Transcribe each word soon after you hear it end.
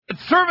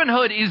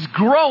Servanthood is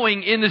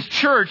growing in this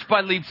church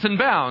by leaps and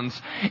bounds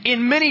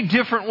in many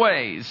different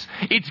ways.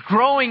 It's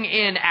growing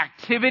in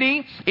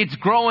activity. It's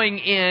growing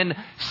in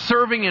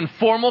serving in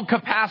formal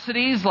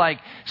capacities like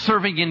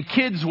serving in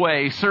Kids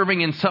Way,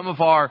 serving in some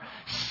of our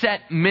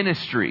set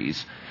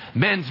ministries,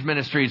 men's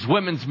ministries,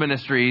 women's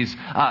ministries,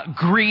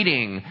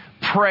 greeting,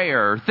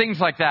 prayer, things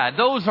like that.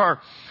 Those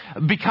are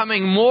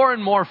becoming more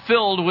and more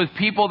filled with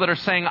people that are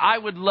saying, I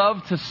would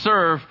love to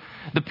serve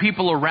the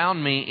people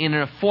around me in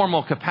a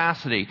formal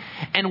capacity.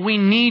 And we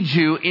need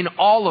you in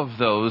all of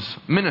those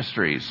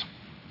ministries.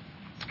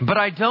 But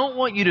I don't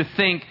want you to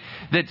think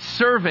that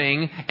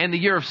serving and the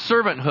year of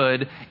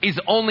servanthood is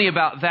only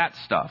about that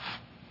stuff.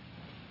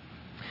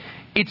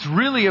 It's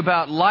really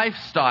about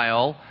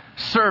lifestyle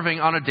serving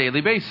on a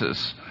daily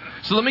basis.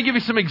 So let me give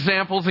you some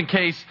examples in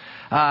case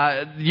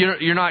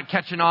you're not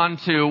catching on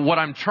to what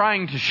I'm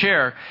trying to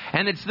share.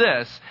 And it's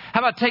this. How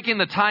about taking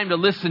the time to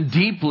listen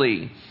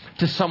deeply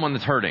to someone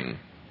that's hurting?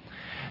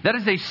 That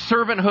is a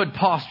servanthood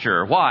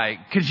posture. Why?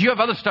 Because you have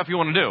other stuff you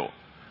want to do.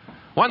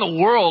 Why in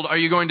the world are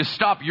you going to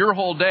stop your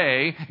whole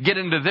day, get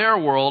into their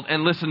world,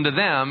 and listen to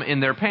them in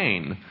their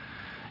pain?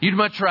 You'd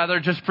much rather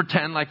just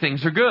pretend like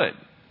things are good.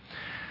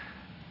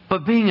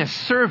 But being a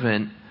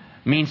servant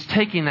means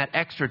taking that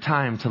extra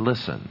time to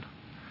listen.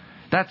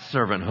 That's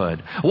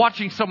servanthood.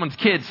 Watching someone's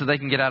kids so they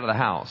can get out of the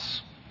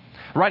house.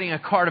 Writing a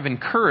card of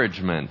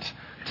encouragement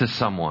to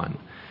someone.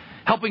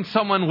 Helping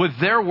someone with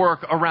their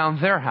work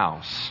around their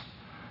house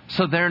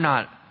so they're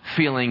not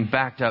feeling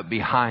backed up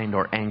behind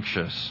or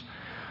anxious.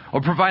 Or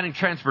providing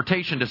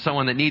transportation to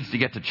someone that needs to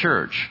get to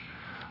church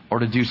or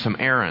to do some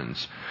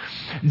errands.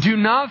 Do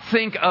not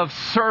think of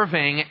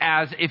serving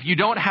as if you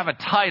don't have a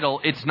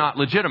title, it's not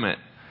legitimate.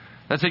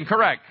 That's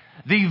incorrect.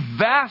 The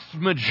vast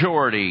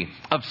majority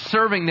of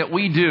serving that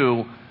we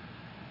do,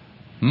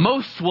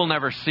 most will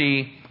never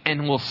see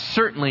and will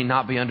certainly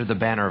not be under the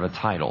banner of a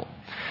title.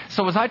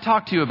 So as I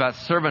talk to you about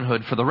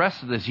servanthood for the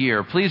rest of this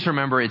year, please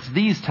remember it's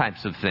these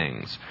types of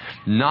things,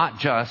 not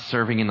just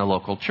serving in the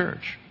local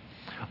church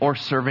or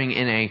serving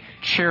in a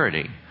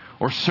charity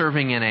or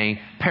serving in a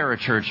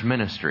parachurch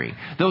ministry.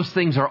 Those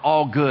things are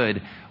all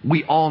good.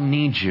 We all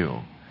need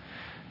you.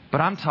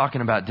 But I'm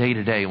talking about day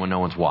to day when no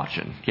one's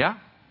watching. Yeah?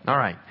 All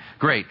right.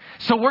 Great.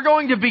 So we're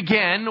going to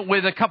begin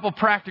with a couple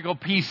practical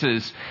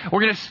pieces.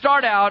 We're going to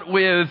start out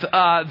with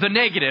the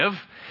negative.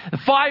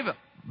 5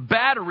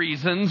 bad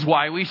reasons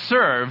why we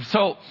serve.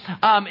 So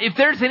if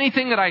there's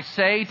anything that I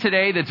say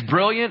today that's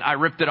brilliant, I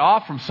ripped it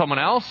off from someone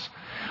else.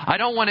 I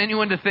don't want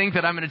anyone to think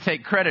that I'm going to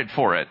take credit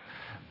for it.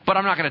 But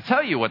I'm not going to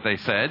tell you what they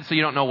said, so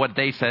you don't know what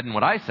they said and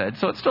what I said,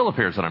 so it still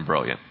appears that I'm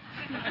brilliant.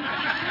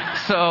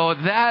 So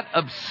that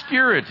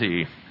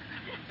obscurity,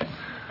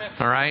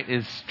 all right,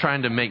 is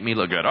trying to make me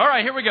look good. All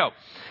right, here we go.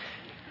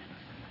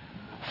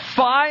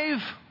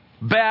 5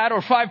 bad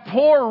or 5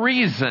 poor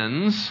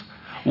reasons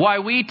why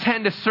we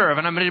tend to serve.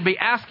 And I'm going to be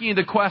asking you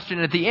the question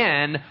at the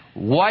end,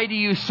 why do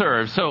you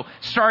serve? So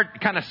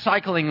start kind of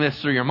cycling this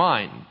through your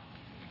mind.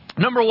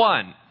 Number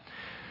 1,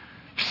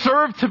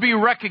 serve to be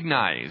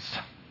recognized.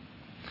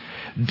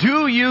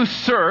 Do you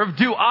serve,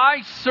 do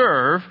I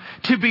serve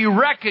to be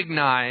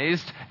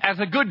recognized as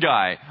a good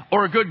guy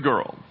or a good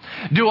girl?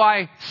 Do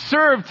I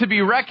serve to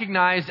be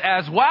recognized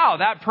as, wow,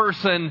 that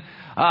person,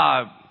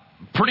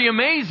 pretty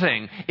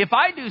amazing. If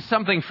I do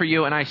something for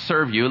you and I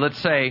serve you, let's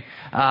say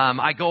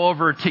I go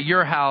over to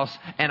your house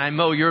and I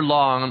mow your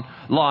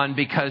lawn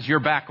because your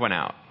back went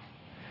out.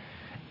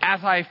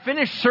 As I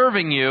finish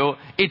serving you,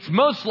 it's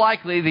most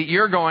likely that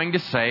you're going to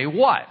say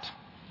what?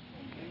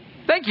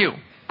 Thank you.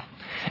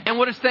 And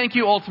what does thank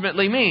you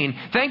ultimately mean?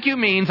 Thank you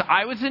means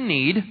I was in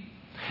need.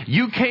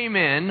 You came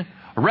in,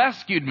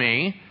 rescued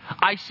me.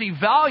 I see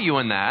value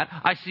in that.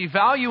 I see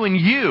value in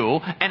you,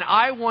 and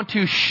I want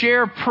to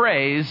share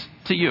praise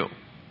to you.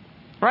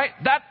 Right?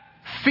 That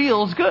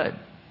feels good.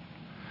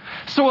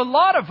 So a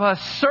lot of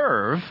us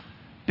serve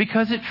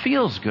because it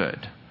feels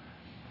good.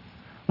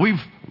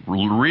 We've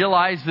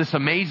realized this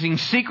amazing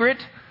secret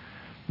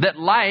that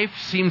life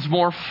seems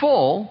more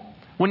full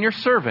when you're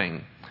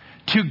serving.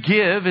 To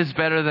give is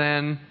better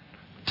than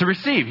to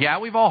receive. Yeah,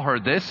 we've all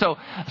heard this. So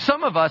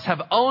some of us have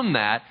owned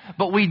that,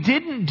 but we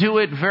didn't do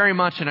it very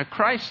much in a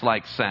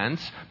Christ-like sense,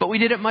 but we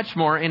did it much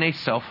more in a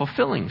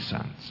self-fulfilling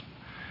sense.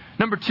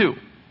 Number 2,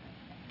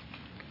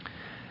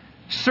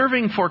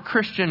 serving for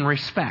Christian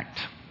respect.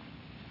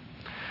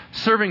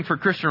 Serving for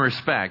Christian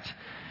respect.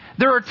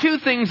 There are 2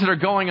 things that are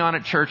going on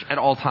at church at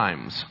all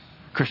times.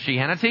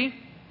 Christianity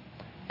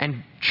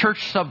and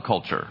church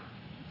subculture.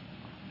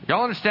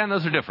 Y'all understand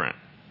those are different?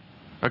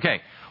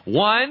 Okay,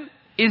 one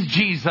is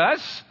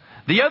Jesus.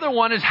 The other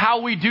one is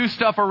how we do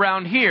stuff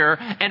around here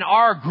and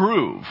our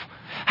groove.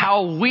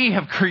 How we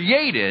have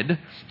created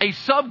a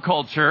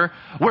subculture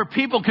where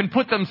people can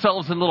put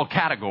themselves in little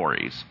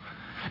categories.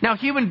 Now,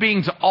 human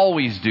beings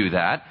always do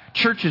that.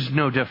 Church is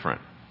no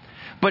different.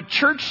 But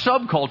church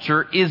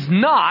subculture is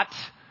not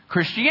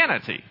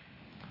Christianity.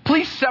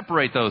 Please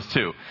separate those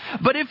 2.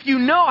 But if you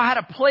know how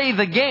to play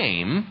the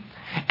game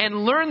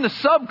and learn the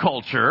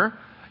subculture,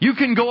 you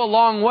can go a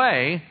long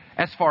way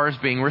as far as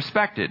being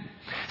respected.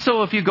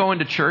 So if you go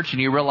into church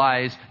and you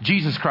realize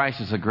Jesus Christ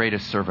is the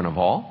greatest servant of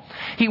all,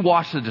 he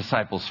washed the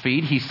disciples'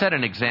 feet. He set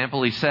an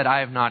example. He said, I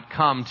have not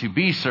come to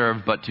be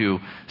served, but to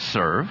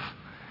serve.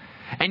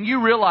 And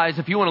you realize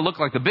if you want to look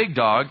like the big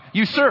dog,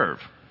 you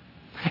serve.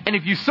 And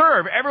if you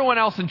serve, everyone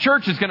else in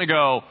church is going to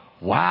go,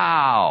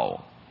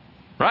 wow,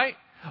 right?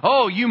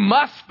 Oh, you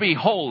must be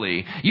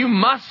holy. You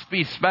must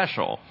be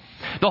special.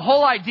 The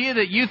whole idea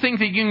that you think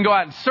that you can go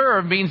out and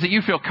serve means that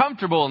you feel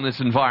comfortable in this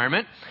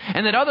environment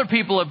and that other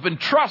people have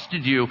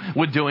entrusted you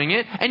with doing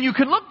it and you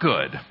can look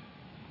good.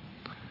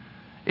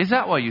 Is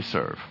that why you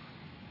serve?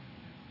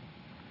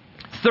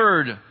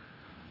 Third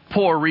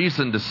poor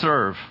reason to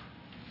serve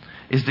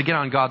is to get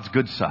on God's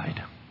good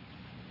side.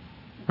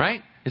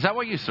 Right? Is that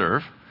why you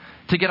serve?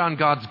 To get on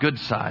God's good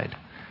side.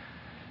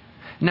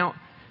 Now,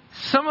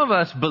 some of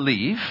us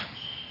believe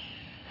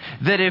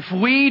that if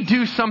we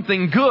do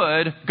something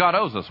good, God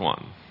owes us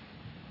one.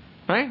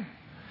 Right?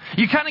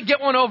 You kind of get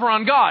one over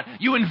on God.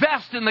 You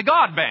invest in the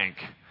God bank.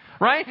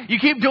 Right? You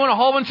keep doing a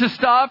whole bunch of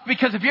stuff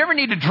because if you ever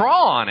need to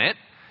draw on it,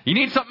 you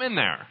need something in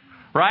there.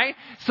 Right?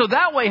 So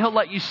that way he'll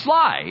let you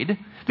slide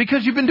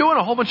because you've been doing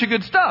a whole bunch of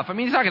good stuff. I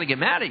mean, he's not going to get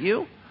mad at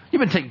you. You've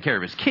been taking care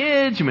of his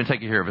kids. You've been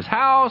taking care of his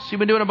house. You've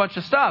been doing a bunch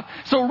of stuff.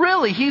 So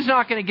really, he's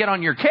not going to get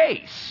on your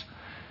case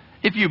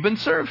if you've been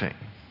serving.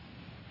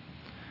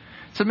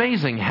 It's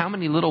amazing how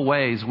many little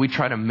ways we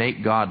try to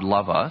make God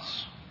love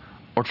us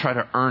or try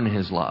to earn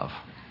his love,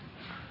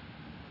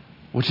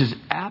 which is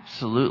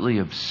absolutely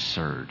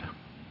absurd.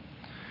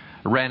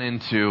 I ran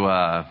into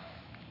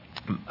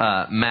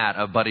Matt,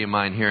 a buddy of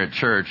mine here at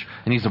church,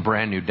 and he's a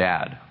brand new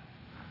dad.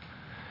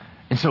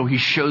 And so he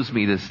shows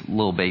me this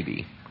little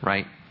baby,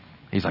 right?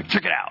 He's like,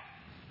 check it out.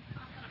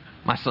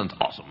 My son's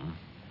awesome,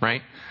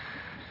 right?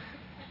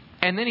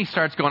 And then he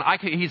starts going,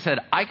 he said,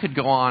 I could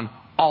go on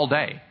all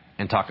day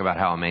and talk about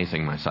how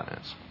amazing my son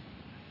is.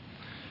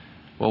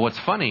 Well, what's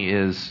funny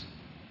is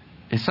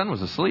his son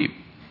was asleep.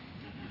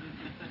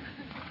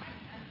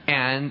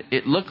 And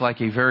it looked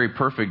like a very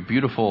perfect,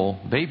 beautiful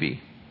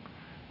baby.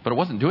 But it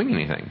wasn't doing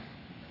anything.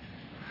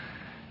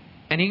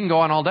 And he can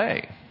go on all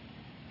day.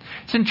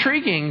 It's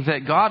intriguing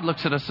that God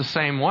looks at us the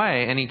same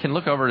way, and he can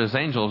look over at his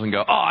angels and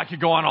go, oh, I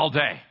could go on all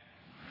day.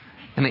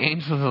 And the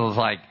angels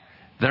are like,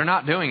 they're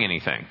not doing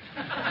anything.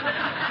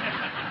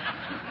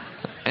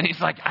 And he's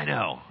like, I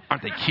know.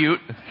 Aren't they cute?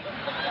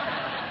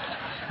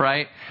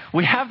 Right?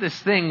 We have this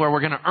thing where we're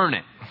going to earn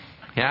it.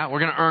 Yeah, we're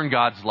going to earn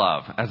God's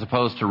love as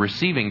opposed to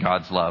receiving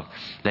God's love,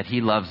 that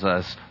he loves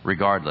us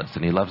regardless.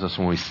 And he loves us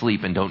when we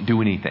sleep and don't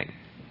do anything.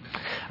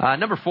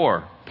 Number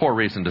 4, poor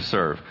reason to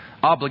serve.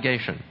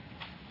 Obligation.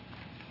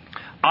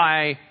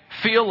 I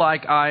feel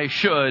like I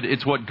should.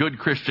 It's what good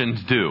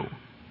Christians do.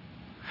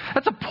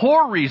 That's a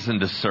poor reason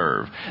to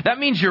serve. That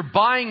means you're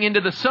buying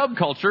into the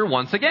subculture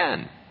once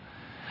again.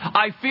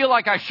 I feel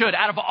like I should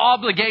out of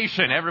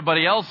obligation.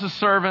 Everybody else is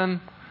serving.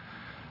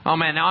 Oh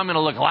man, now I'm going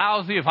to look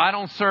lousy if I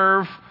don't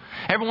serve.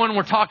 Everyone,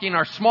 we're talking in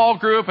our small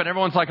group and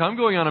everyone's like, I'm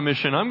going on a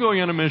mission. I'm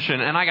going on a mission.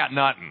 And I got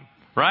nothing.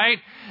 Right?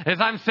 As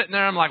I'm sitting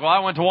there, I'm like, well, I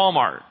went to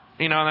Walmart.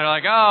 And they're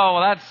like, oh,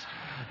 well, that's...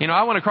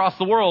 I went across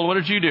the world. What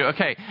did you do?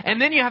 Okay. And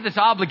then you have this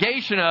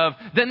obligation of,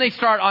 then they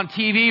start on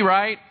TV,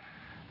 right?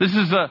 This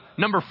is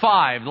number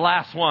 5, the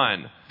last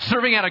one.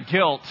 Serving out of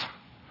guilt.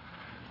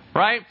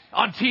 Right?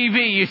 On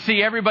TV, you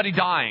see everybody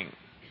dying.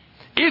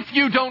 If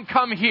you don't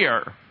come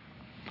here,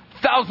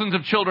 thousands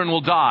of children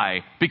will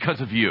die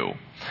because of you.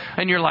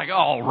 And you're like,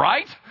 all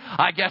right,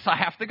 I guess I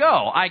have to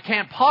go. I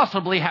can't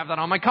possibly have that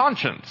on my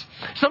conscience.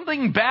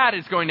 Something bad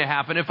is going to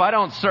happen if I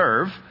don't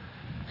serve.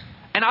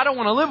 And I don't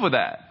want to live with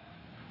that.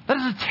 That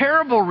is a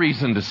terrible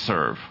reason to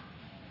serve.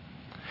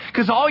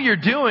 Because all you're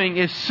doing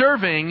is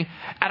serving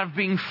out of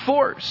being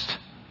forced.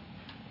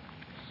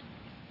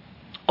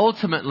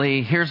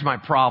 Ultimately, here's my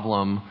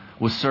problem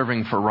with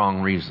serving for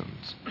wrong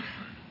reasons.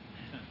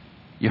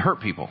 You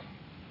hurt people.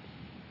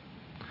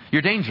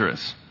 You're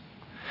dangerous.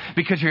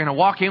 Because you're going to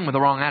walk in with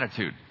the wrong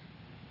attitude.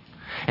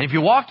 And if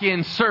you walk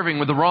in serving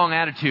with the wrong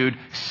attitude,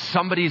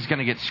 somebody's going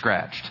to get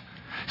scratched.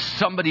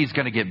 Somebody's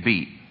going to get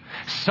beat.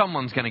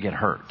 Someone's going to get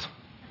hurt.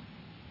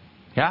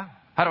 Yeah?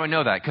 How do I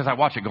know that? Because I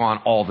watch it go on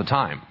all the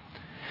time.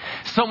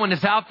 Someone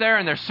is out there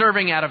and they're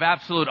serving out of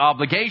absolute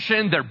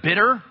obligation. They're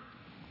bitter.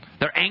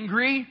 They're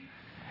angry.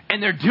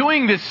 And they're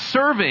doing this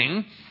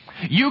serving.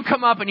 You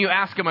come up and you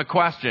ask them a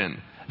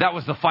question. That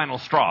was the final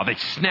straw. They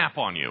snap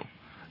on you.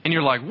 And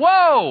you're like,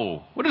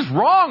 whoa, what is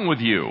wrong with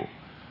you?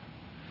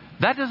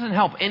 That doesn't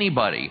help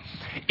anybody.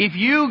 If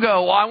you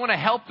go, well, I want to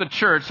help the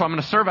church, so I'm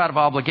going to serve out of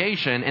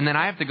obligation, and then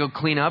I have to go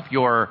clean up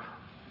your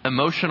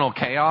emotional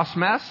chaos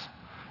mess,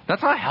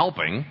 that's not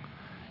helping.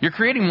 You're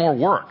creating more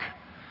work.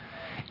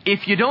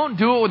 If you don't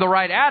do it with the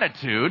right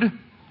attitude,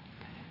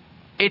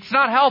 it's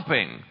not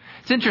helping.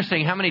 It's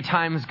interesting how many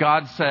times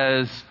God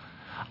says,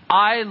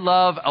 I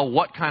love a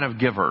what kind of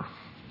giver?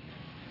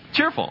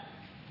 Cheerful.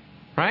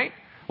 Right?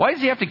 Why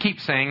does he have to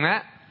keep saying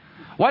that?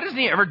 Why doesn't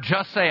he ever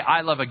just say,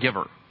 I love a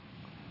giver?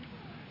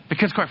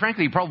 Because quite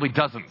frankly, he probably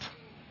doesn't.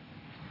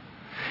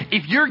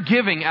 If you're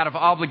giving out of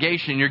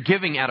obligation, you're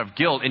giving out of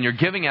guilt, and you're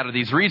giving out of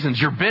these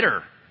reasons, you're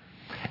bitter.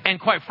 And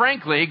quite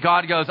frankly,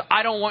 God goes,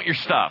 I don't want your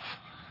stuff.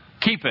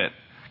 Keep it,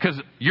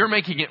 because you're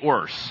making it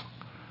worse.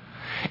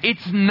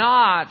 It's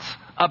not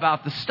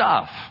about the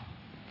stuff.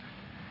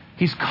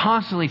 He's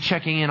constantly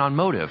checking in on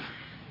motive.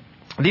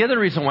 The other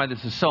reason why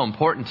this is so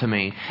important to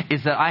me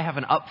is that I have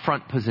an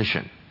upfront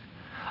position.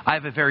 I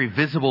have a very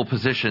visible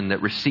position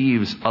that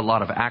receives a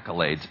lot of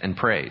accolades and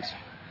praise.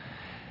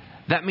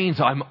 That means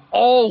I'm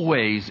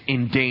always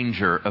in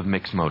danger of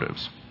mixed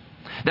motives.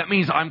 That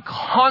means I'm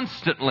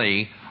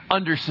constantly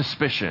under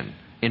suspicion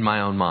in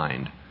my own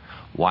mind.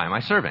 Why am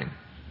I serving?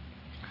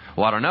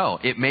 Well, I don't know.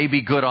 It may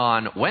be good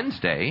on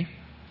Wednesday,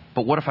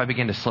 but what if I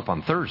begin to slip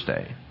on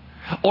Thursday?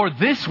 Or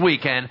this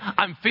weekend,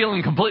 I'm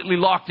feeling completely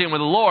locked in with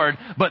the Lord,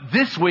 but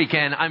this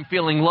weekend, I'm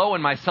feeling low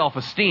in my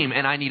self-esteem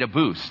and I need a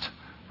boost,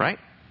 right?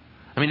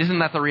 I mean, isn't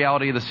that the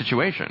reality of the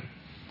situation?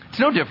 It's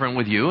no different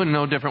with you and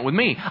no different with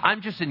me.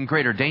 I'm just in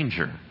greater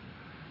danger.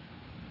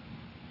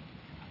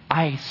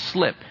 I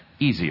slip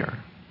easier.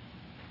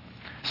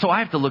 So I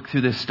have to look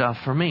through this stuff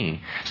for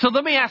me. So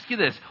let me ask you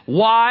this.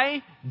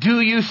 Why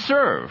do you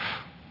serve?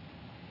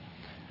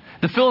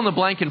 The fill in the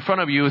blank in front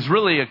of you is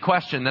really a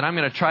question that I'm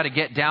going to try to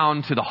get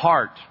down to the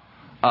heart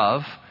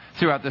of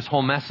throughout this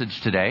whole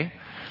message today.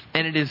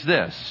 And it is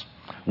this.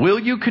 Will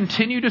you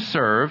continue to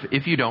serve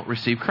if you don't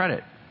receive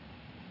credit?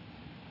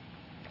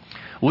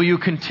 Will you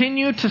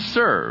continue to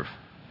serve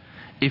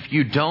if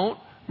you don't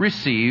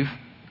receive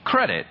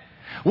credit?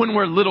 When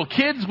we're little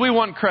kids, we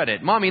want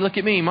credit. Mommy, look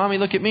at me. Mommy,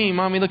 look at me.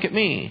 Mommy, look at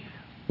me.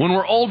 When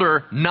we're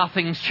older,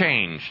 nothing's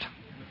changed.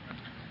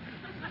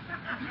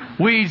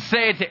 We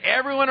say it to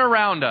everyone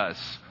around us.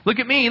 Look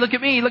at me, look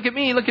at me, look at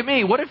me, look at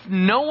me. What if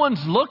no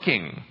one's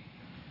looking?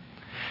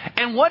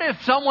 And what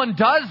if someone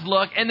does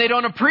look and they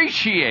don't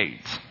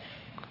appreciate?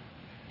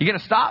 You going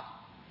to stop?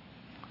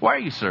 Why are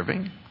you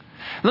serving?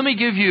 Let me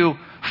give you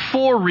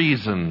 4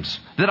 reasons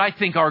that I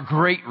think are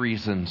great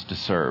reasons to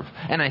serve,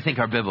 and I think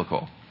are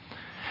biblical.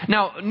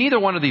 Now, neither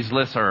one of these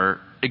lists are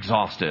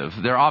exhaustive.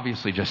 They're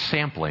obviously just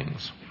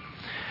samplings.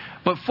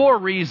 But 4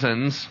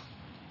 reasons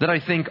that I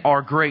think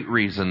are great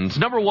reasons.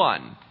 Number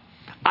 1,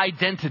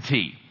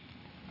 identity.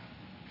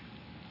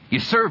 You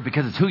serve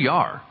because it's who you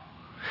are.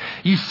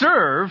 You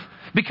serve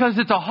because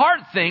it's a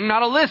heart thing,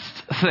 not a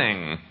list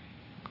thing.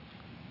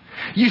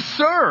 You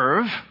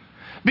serve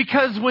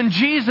because when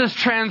Jesus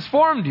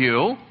transformed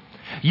you,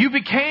 you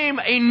became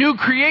a new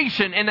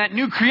creation, and that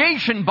new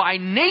creation by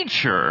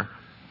nature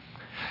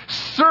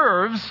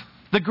serves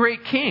the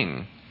great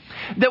King.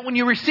 That when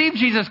you receive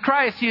Jesus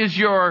Christ, He is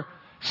your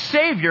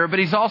Savior, but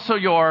He's also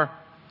your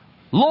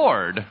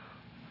Lord.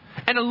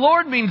 And a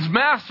Lord means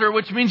master,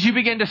 which means you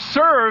begin to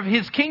serve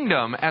His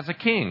kingdom as a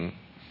king.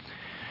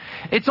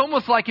 It's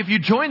almost like if you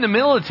join the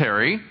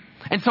military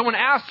and someone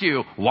asks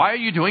you, why are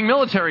you doing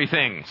military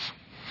things?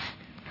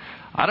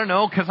 I don't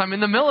know, because I'm in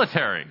the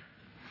military.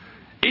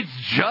 It's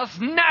just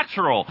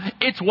natural.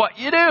 It's what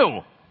you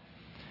do.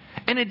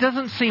 And it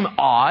doesn't seem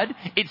odd.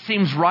 It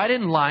seems right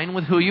in line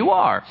with who you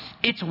are.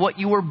 It's what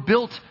you were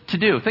built to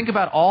do. Think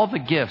about all the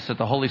gifts that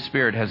the Holy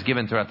Spirit has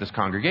given throughout this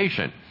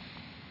congregation.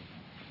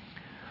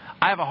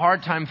 I have a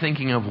hard time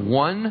thinking of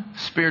one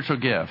spiritual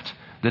gift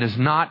that is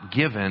not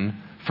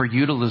given for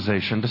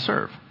utilization to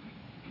serve.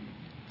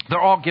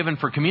 They're all given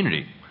for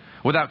community.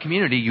 Without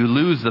community, you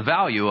lose the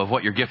value of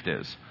what your gift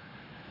is.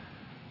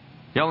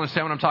 Y'all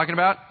understand what I'm talking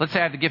about? Let's say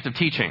I have the gift of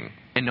teaching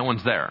and no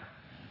one's there.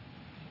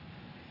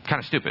 Kind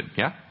of stupid,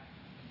 yeah?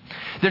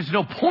 There's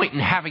no point in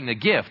having the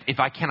gift if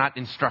I cannot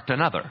instruct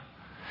another.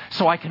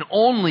 So I can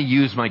only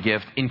use my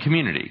gift in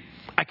community.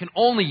 I can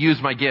only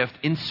use my gift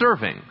in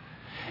serving.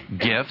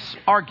 Gifts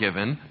are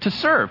given to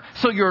serve.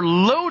 So you're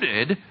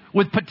loaded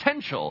with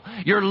potential.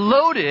 You're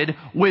loaded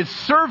with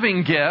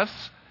serving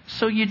gifts.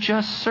 So you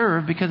just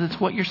serve because it's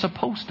what you're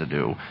supposed to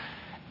do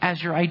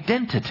as your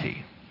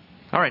identity.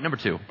 All right, number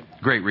 2.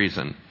 Great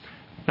reason.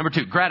 Number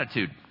 2,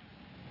 gratitude.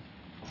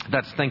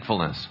 That's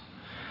thankfulness.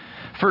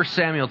 1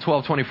 Samuel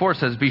 12:24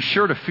 says, be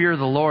sure to fear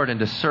the Lord and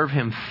to serve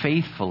Him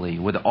faithfully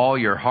with all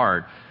your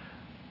heart.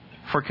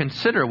 For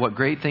consider what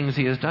great things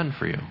He has done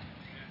for you.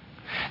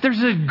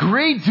 There's a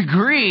great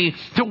degree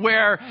to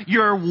where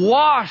you're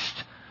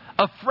washed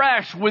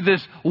afresh with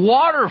this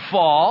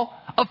waterfall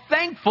of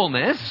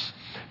thankfulness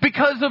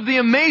because of the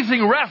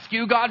amazing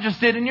rescue God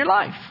just did in your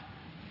life.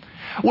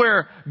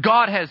 Where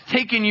God has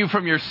taken you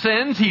from your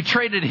sins. He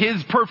traded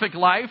His perfect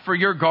life for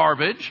your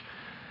garbage.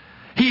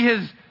 He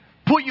has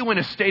put you in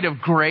a state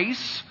of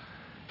grace.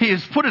 He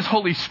has put His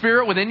Holy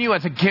Spirit within you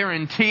as a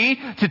guarantee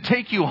to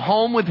take you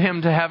home with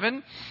Him to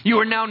heaven. You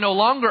are now no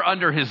longer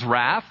under His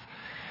wrath.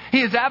 He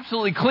has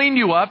absolutely cleaned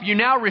you up. You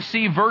now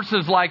receive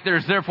verses like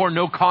there's therefore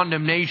no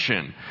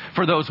condemnation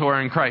for those who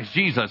are in Christ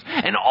Jesus.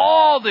 And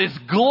all this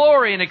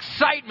glory and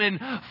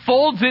excitement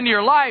folds into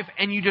your life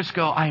and you just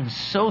go, I am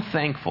so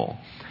thankful.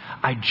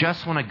 I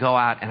just want to go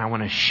out and I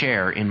want to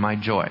share in my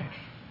joy.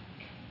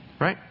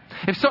 Right?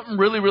 If something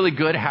really, really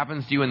good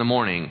happens to you in the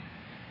morning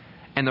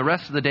and the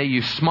rest of the day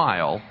you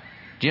smile,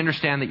 do you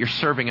understand that you're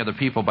serving other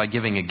people by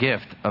giving a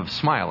gift of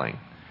smiling?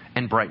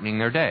 and brightening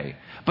their day.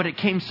 But it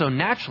came so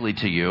naturally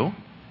to you,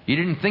 you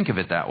didn't think of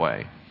it that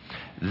way.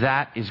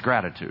 That is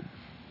gratitude.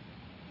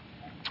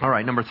 All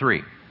right, number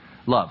 3,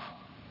 love.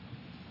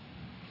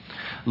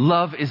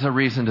 Love is a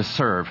reason to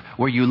serve,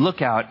 where you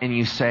look out and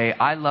you say,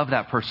 I love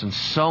that person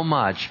so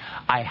much,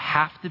 I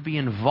have to be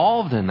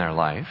involved in their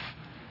life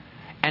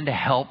and to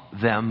help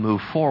them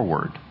move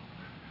forward.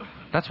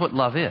 That's what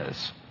love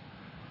is.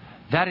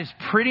 That is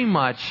pretty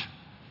much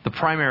the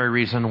primary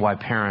reason why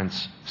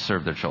parents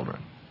serve their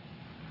children.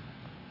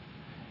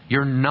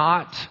 You're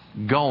not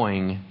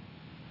going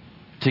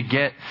to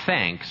get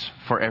thanks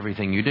for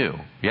everything you do.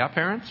 Yeah,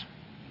 parents?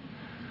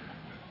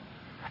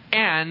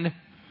 And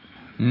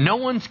no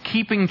one's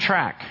keeping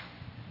track.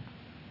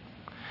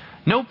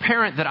 No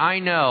parent that I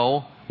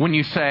know, when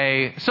you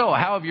say, so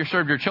how have you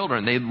served your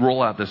children? They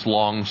roll out this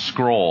long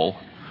scroll,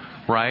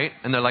 right?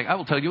 And they're like, I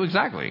will tell you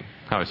exactly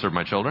how I serve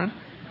my children.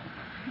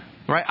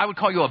 Right? I would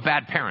call you a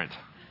bad parent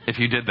if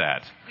you did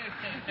that.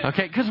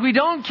 Okay? Because we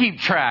don't keep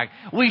track.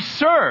 We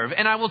serve.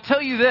 And I will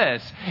tell you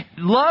this.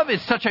 Love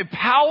is such a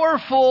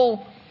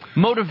powerful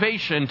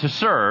motivation to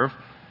serve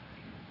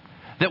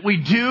that we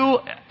do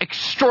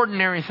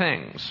extraordinary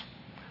things.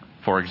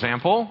 For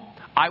example,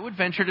 I would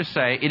venture to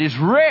say it is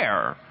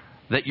rare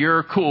that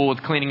you're cool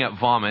with cleaning up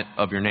vomit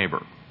of your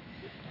neighbor.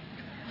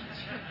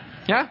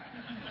 Yeah?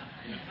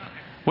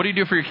 What do you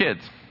do for your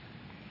kids?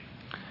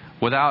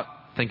 Without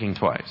thinking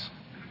twice.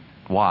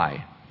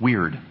 Why?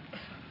 Weird.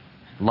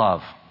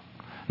 Love.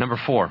 Number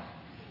 4,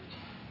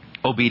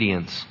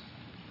 obedience.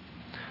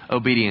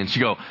 Obedience.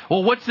 You go,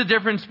 well, what's the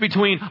difference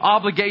between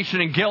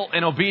obligation and guilt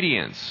and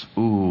obedience?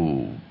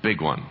 Ooh,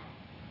 big one.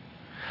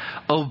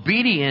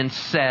 Obedience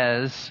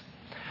says,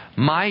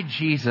 my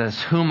Jesus,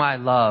 whom I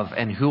love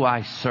and who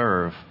I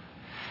serve,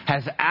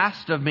 has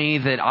asked of me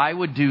that I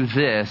would do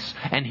this,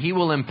 and He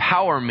will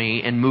empower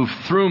me and move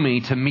through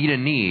me to meet a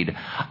need.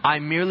 I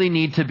merely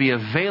need to be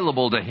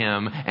available to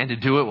Him and to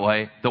do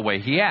it the way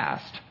He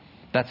asked.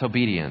 That's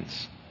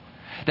obedience.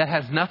 That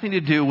has nothing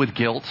to do with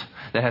guilt.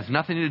 That has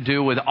nothing to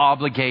do with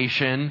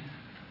obligation.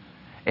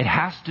 It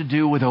has to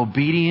do with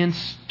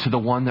obedience to the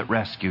one that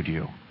rescued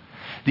you.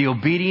 The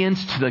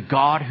obedience to the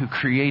God who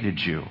created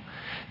you.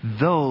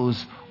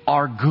 Those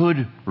are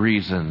good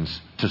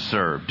reasons to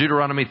serve.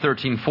 Deuteronomy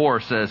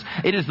 13:4 says,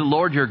 it is the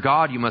Lord your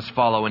God you must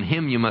follow, and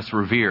Him you must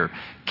revere.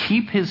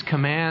 Keep His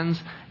commands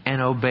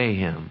and obey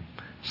Him.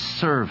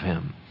 Serve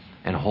Him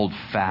and hold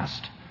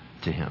fast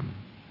to Him.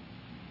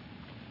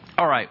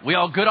 All right, we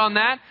all good on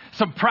that?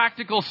 Some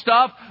practical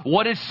stuff.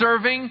 What is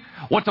serving?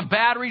 What's a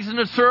bad reason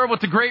to serve?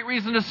 What's a great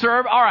reason to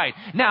serve? All right,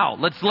 now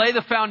let's lay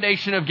the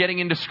foundation of getting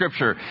into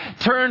Scripture.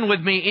 Turn with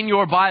me in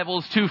your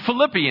Bibles to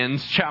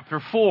Philippians chapter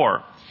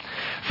 4.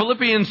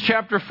 Philippians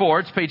chapter 4,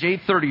 it's page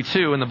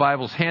 832 and the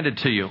Bible's handed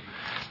to you.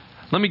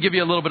 Let me give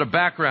you a little bit of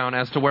background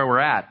as to where we're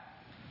at.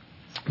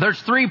 There's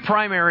 3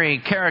 primary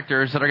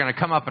characters that are going to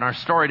come up in our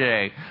story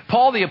today.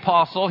 Paul the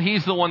Apostle,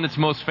 he's the one that's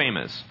most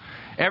famous.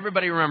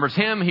 Everybody remembers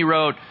him. He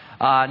wrote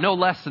no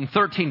less than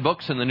 13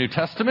 books in the New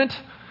Testament.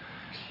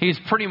 He's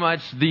pretty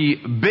much the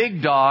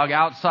big dog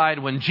outside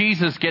when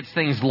Jesus gets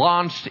things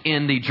launched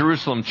in the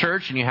Jerusalem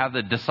church and you have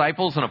the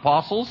disciples and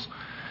apostles.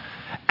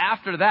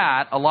 After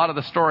that, a lot of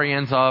the story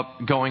ends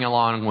up going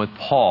along with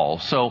Paul.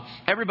 So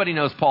everybody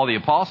knows Paul the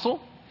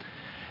Apostle.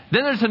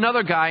 Then there's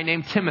another guy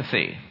named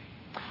Timothy.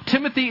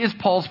 Timothy is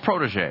Paul's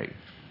protege.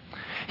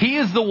 He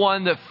is the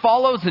one that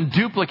follows and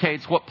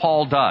duplicates what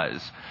Paul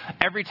does.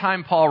 Every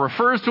time Paul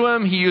refers to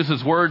him, he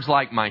uses words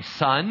like my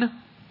son,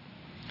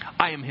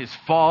 I am his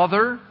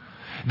father.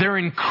 They're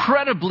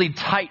incredibly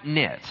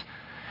tight-knit.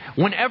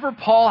 Whenever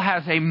Paul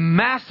has a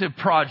massive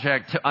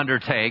project to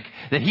undertake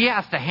that he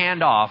has to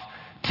hand off,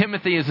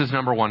 Timothy is his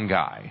number one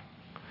guy.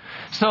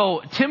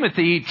 So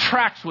Timothy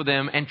tracks with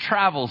him and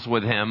travels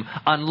with him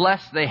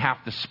unless they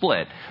have to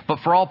split.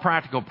 But for all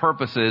practical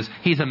purposes,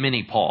 he's a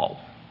mini Paul.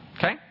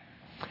 Okay?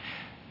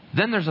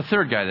 Then there's a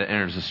third guy that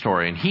enters the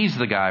story, and he's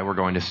the guy we're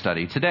going to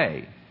study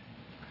today.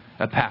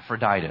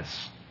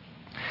 Epaphroditus.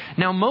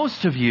 Now,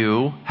 most of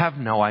you have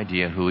no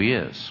idea who he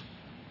is.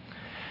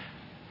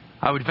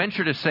 I would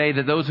venture to say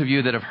that those of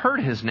you that have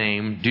heard his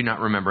name do not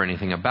remember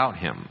anything about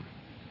him.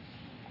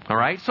 All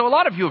right? So a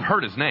lot of you have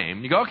heard his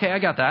name. You go, okay, I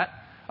got that.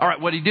 All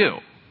right, what did he do?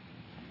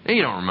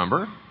 You don't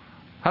remember.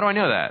 How do I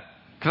know that?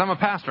 Because I'm a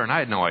pastor and I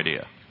had no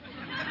idea.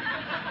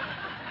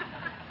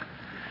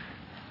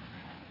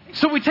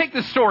 So we take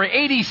this story,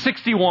 AD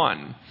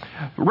 61.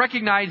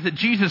 Recognize that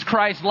Jesus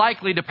Christ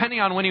likely,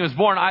 depending on when he was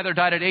born, either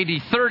died at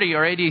AD 30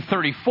 or AD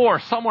 34,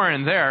 somewhere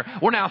in there.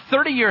 We're now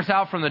 30 years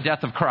out from the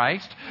death of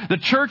Christ. The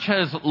church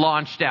has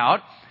launched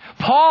out.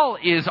 Paul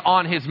is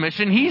on his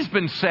mission. He's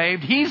been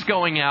saved. He's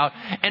going out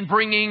and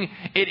bringing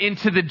it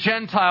into the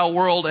Gentile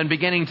world and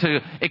beginning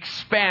to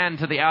expand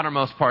to the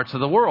outermost parts of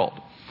the world.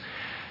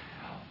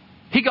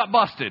 He got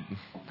busted.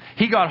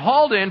 He got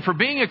hauled in for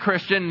being a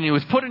Christian and he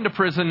was put into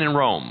prison in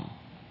Rome.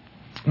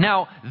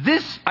 Now,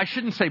 this, I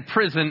shouldn't say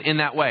prison in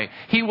that way.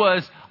 He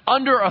was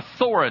under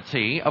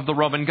authority of the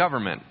Roman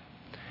government.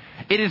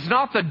 It is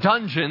not the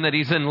dungeon that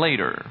he's in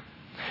later.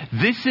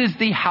 This is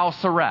the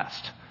house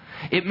arrest.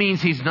 It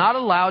means he's not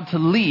allowed to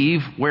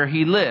leave where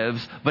he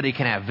lives, but he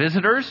can have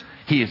visitors.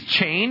 He is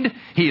chained.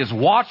 He is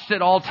watched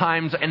at all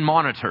times and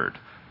monitored.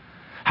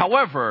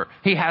 However,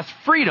 he has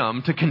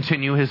freedom to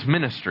continue his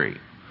ministry.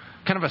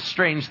 Kind of a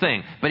strange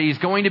thing, but he's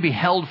going to be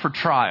held for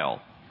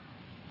trial.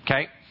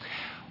 Okay?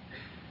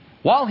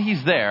 While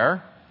he's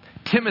there,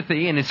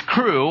 Timothy and his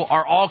crew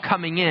are all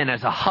coming in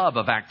as a hub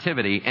of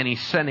activity, and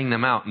he's sending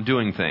them out and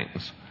doing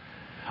things.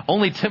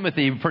 Only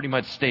Timothy pretty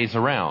much stays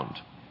around.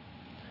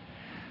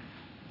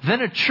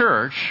 Then a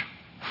church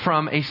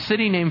from a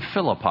city named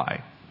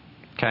Philippi.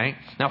 Okay?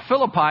 Now,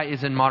 Philippi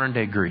is in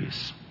modern-day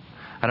Greece.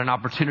 I had an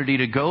opportunity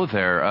to go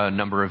there a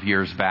number of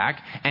years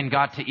back and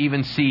got to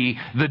even see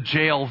the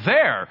jail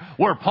there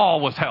where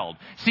Paul was held.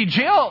 See,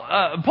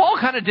 Paul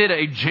kind of did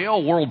a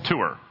jail world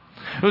tour.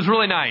 It was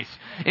really nice.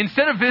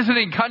 Instead of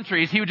visiting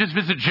countries, he would just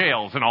visit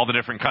jails in all the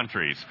different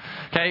countries.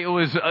 Okay,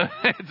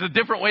 it's a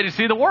different way to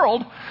see the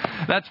world,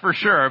 that's for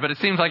sure. But it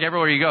seems like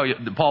everywhere you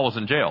go, Paul was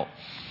in jail.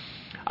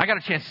 I got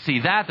a chance to see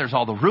that. There's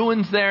all the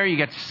ruins there. You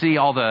get to see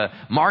all the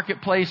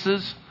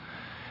marketplaces.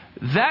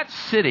 That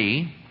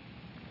city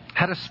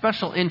had a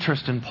special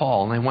interest in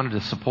Paul, and they wanted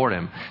to support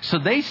him. So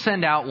they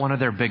send out one of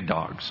their big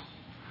dogs,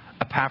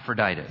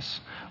 Epaphroditus.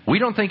 We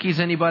don't think he's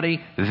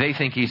anybody. They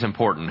think he's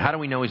important. How do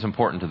we know he's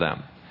important to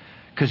them?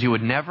 Because you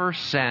would never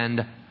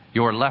send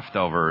your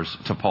leftovers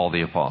to Paul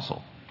the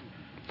Apostle.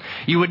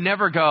 You would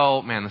never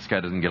go, man, this guy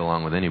doesn't get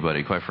along with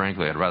anybody. Quite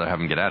frankly, I'd rather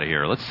have him get out of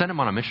here. Let's send him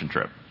on a mission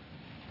trip.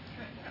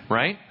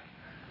 Right?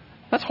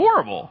 That's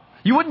horrible.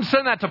 You wouldn't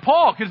send that to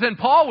Paul, because then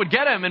Paul would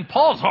get him, and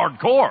Paul's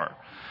hardcore.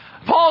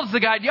 Paul's the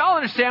guy. Do y'all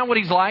understand what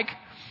he's like?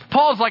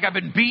 Paul's like, I've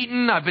been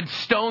beaten. I've been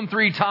stoned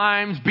 3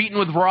 times, beaten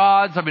with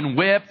rods. I've been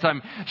whipped.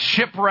 I'm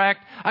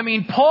shipwrecked. I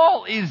mean,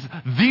 Paul is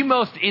the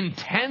most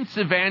intense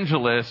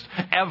evangelist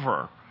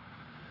ever.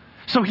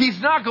 So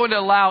he's not going to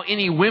allow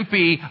any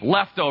wimpy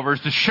leftovers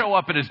to show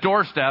up at his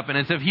doorstep and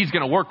as if he's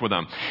going to work with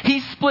them.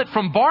 He's split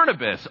from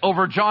Barnabas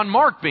over John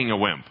Mark being a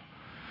wimp.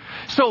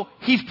 So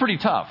he's pretty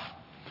tough.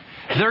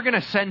 They're going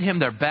to send him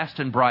their best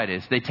and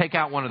brightest. They take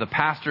out one of the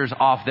pastors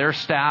off their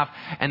staff,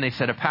 and they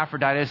said,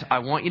 Epaphroditus, I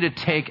want you to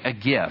take a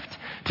gift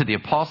to the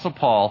Apostle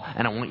Paul,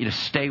 and I want you to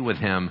stay with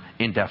him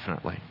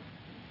indefinitely.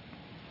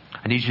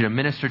 I need you to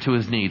minister to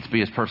his needs,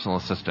 be his personal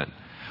assistant.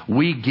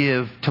 We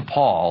give to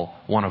Paul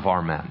one of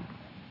our men.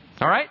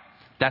 All right?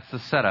 That's the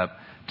setup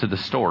to the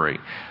story.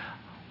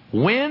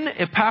 When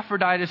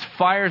Epaphroditus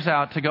fires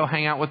out to go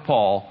hang out with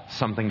Paul,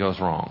 something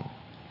goes wrong.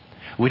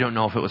 We don't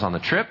know if it was on the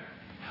trip.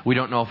 We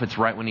don't know if it's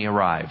right when he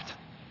arrived.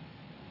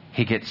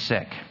 He gets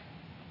sick.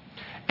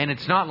 And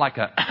it's not like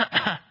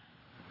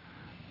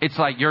it's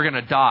like you're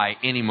going to die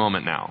any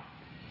moment now.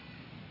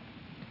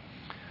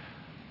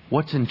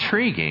 What's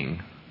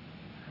intriguing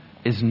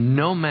is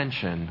no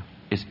mention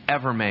is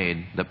ever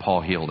made that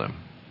Paul healed him.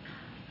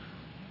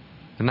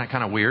 Isn't that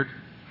kind of weird?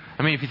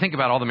 I mean, if you think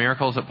about all the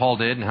miracles that Paul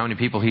did and how many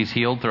people he's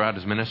healed throughout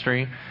his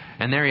ministry,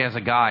 and there he has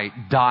a guy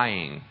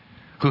dying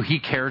who he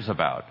cares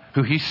about,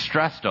 who he's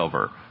stressed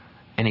over,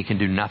 and he can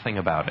do nothing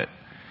about it.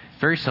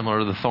 Very similar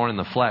to the thorn in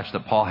the flesh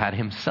that Paul had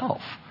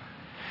himself.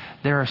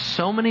 There are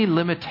so many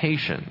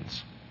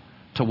limitations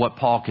to what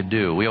Paul could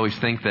do. We always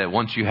think that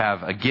once you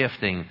have a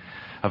gifting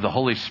of the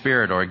Holy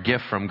Spirit or a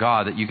gift from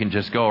God, that you can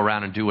just go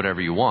around and do whatever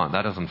you want.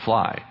 That doesn't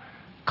fly.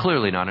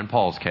 Clearly not in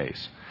Paul's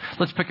case.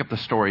 Let's pick up the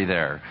story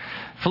there.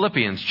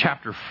 Philippians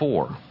chapter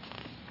 4.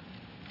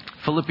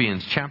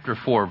 Philippians chapter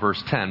 4,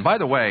 verse 10. By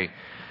the way,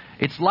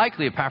 it's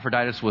likely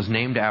Epaphroditus was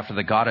named after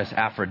the goddess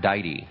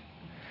Aphrodite,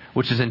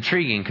 which is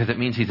intriguing because it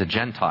means he's a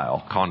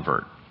Gentile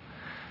convert.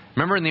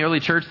 Remember in the early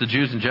church, the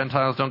Jews and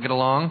Gentiles don't get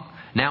along?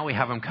 Now we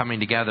have them coming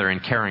together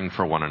and caring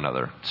for one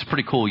another. It's a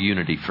pretty cool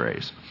unity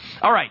phrase.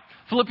 All right,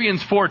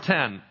 Philippians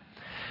 4:10.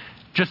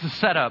 Just a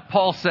setup.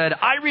 Paul said,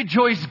 I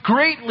rejoice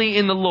greatly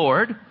in the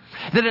Lord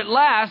that at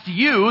last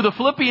you, the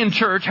Philippian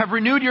church, have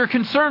renewed your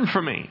concern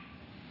for me.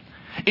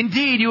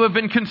 Indeed, you have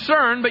been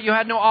concerned, but you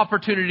had no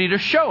opportunity to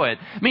show it.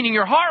 Meaning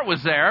your heart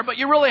was there, but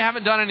you really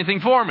haven't done anything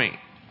for me.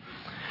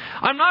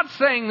 I'm not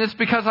saying this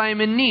because I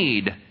am in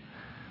need,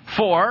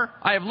 for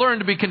I have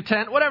learned to be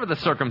content whatever the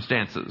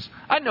circumstances.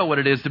 I know what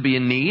it is to be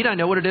in need. I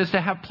know what it is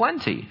to have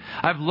plenty.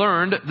 I've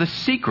learned the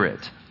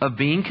secret of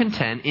being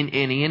content in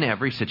any and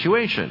every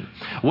situation.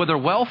 Whether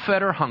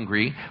well-fed or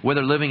hungry,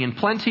 whether living in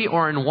plenty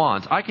or in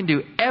want, I can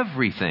do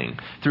everything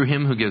through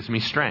him who gives me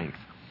strength.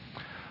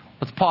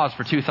 Let's pause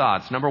for 2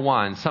 thoughts. Number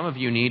 1, some of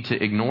you need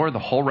to ignore the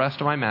whole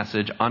rest of my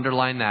message,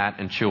 underline that,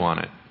 and chew on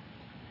it.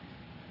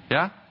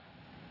 Yeah?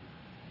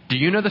 Do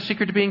you know the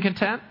secret to being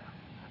content?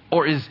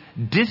 Or is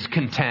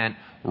discontent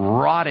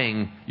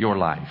rotting your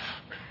life?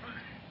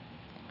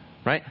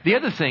 Right? The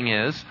other thing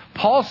is,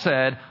 Paul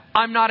said,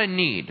 I'm not in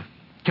need.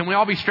 Can we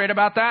all be straight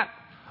about that?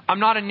 I'm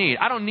not in need.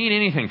 I don't need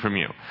anything from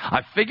you.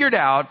 I figured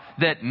out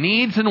that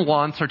needs and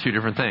wants are 2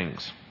 different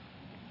things.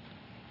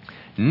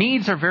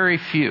 Needs are very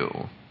few.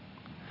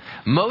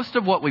 Most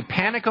of what we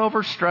panic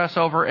over, stress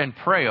over, and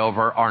pray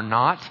over are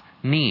not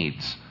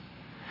needs.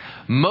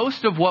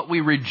 Most of what we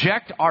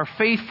reject our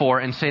faith for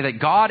and say that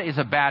God is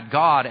a bad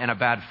God and a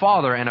bad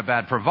father and a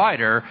bad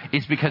provider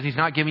is because He's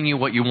not giving you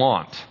what you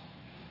want.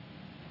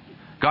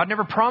 God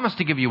never promised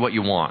to give you what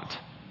you want.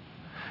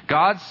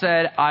 God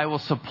said,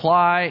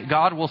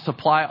 God will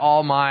supply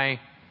all my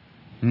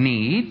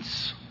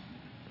needs,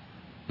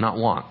 not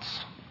wants.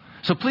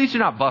 So please do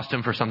not bust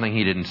Him for something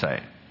He didn't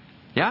say.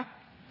 Yeah?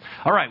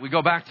 All right, we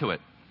go back to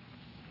it.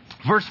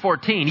 Verse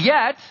 14,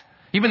 yet,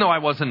 even though I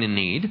wasn't in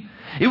need,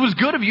 it was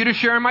good of you to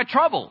share in my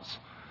troubles.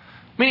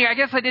 Meaning, I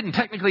guess I didn't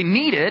technically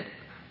need it,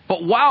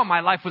 but wow, my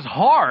life was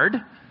hard.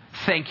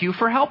 Thank you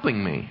for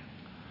helping me.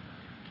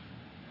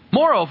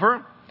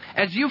 Moreover,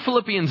 as you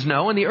Philippians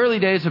know, in the early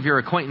days of your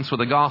acquaintance with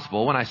the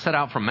gospel, when I set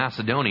out from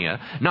Macedonia,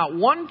 not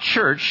one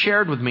church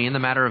shared with me in the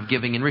matter of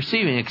giving and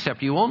receiving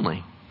except you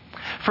only.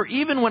 For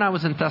even when I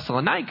was in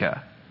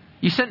Thessalonica,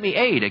 you sent me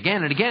aid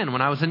again and again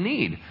when I was in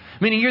need.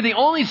 Meaning you're the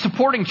only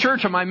supporting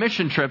church on my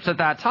mission trips at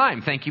that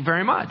time. Thank you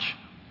very much.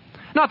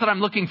 Not that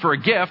I'm looking for a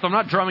gift. I'm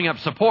not drumming up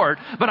support.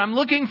 But I'm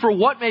looking for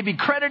what may be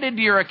credited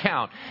to your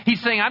account.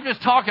 He's saying, I'm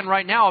just talking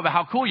right now about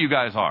how cool you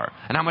guys are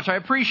and how much I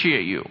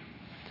appreciate you.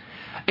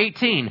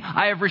 18,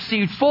 I have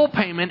received full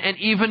payment and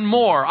even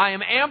more. I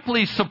am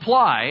amply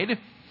supplied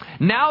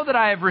now that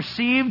I have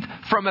received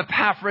from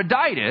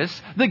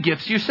Epaphroditus the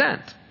gifts you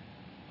sent.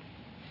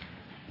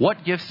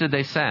 What gifts did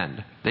they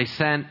send? They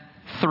sent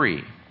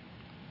 3.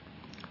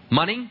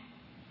 Money,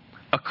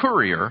 a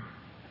courier,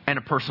 and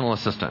a personal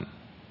assistant.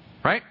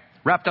 Right?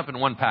 Wrapped up in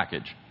one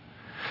package.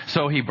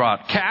 So he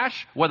brought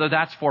cash, whether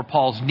that's for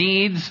Paul's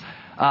needs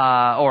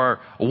or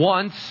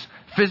wants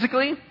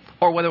physically,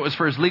 or whether it was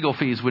for his legal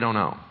fees, we don't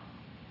know.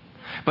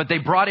 But they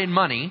brought in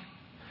money,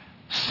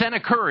 sent a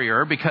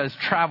courier because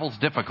travel's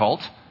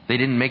difficult. They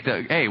didn't make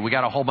hey, we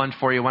got a whole bunch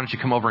for you. Why don't you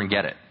come over and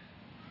get it?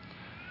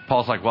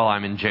 Paul's like, well,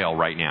 I'm in jail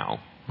right now.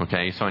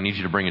 Okay, so I need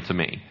you to bring it to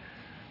me.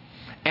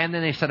 And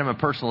then they sent him a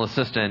personal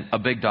assistant, a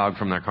big dog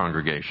from their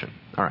congregation.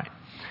 All right.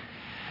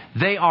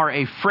 They are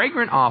a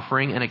fragrant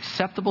offering, an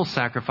acceptable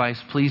sacrifice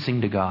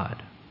pleasing to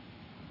God.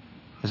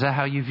 Is that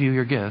how you view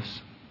your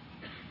gifts?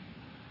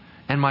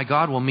 And my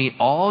God will meet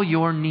all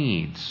your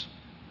needs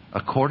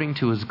according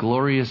to His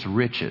glorious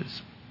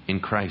riches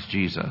in Christ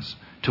Jesus.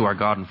 To our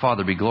God and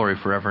Father be glory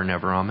forever and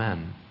ever.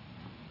 Amen.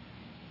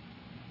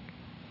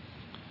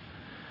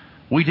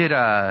 We did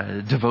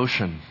a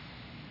devotion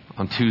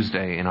on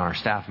Tuesday in our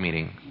staff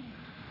meeting.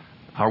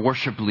 Our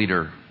worship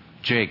leader,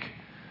 Jake,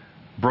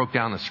 broke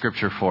down the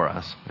scripture for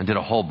us and did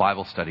a whole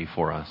Bible study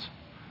for us.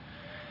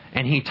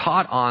 And he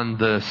taught on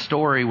the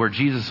story where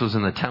Jesus was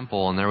in the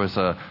temple and there was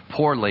a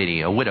poor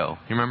lady, a widow,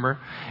 you remember?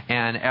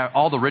 And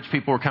all the rich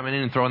people were coming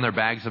in and throwing their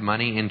bags of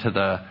money into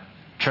the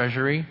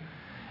treasury.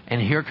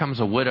 And here comes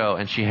a widow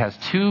and she has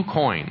 2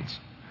 coins,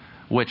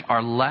 which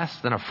are less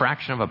than a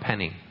fraction of a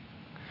penny.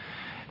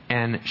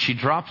 And she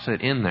drops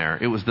it in there.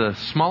 It was the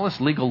smallest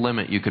legal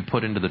limit you could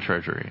put into the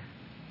treasury.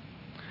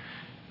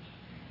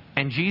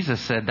 And Jesus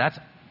said that's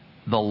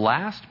the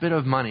last bit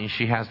of money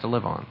she has to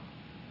live on.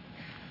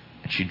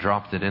 And she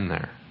dropped it in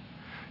there.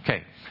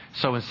 Okay,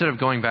 so instead of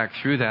going back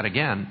through that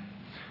again,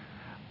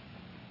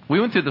 we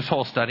went through this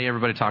whole study.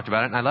 Everybody talked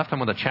about it. And I left them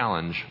with a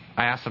challenge.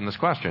 I asked them this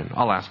question.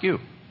 I'll ask you.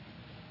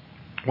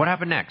 What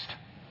happened next?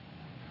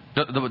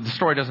 The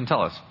story doesn't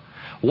tell us.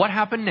 What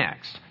happened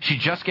next? She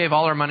just gave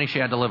all her money she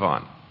had to live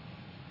on.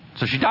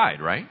 So she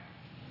died, right?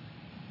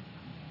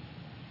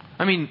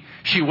 I mean,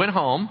 she went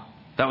home.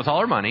 That was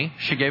all her money.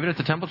 She gave it at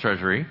the temple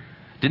treasury.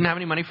 Didn't have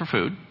any money for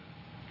food.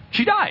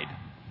 She died.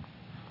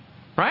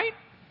 Right?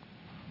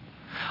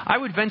 I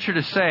would venture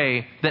to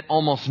say that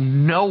almost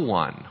no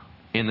one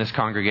in this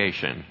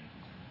congregation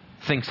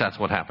thinks that's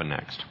what happened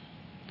next.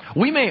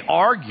 We may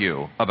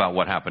argue about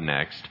what happened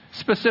next.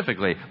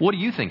 Specifically, what do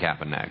you think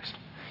happened next?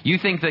 You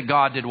think that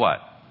God did what?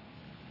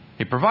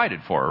 He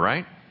provided for her,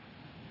 right?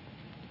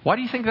 Why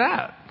do you think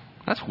that?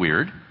 That's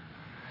weird.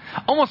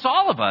 Almost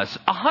all of us,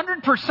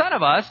 100%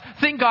 of us,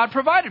 think God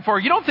provided for her.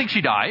 You don't think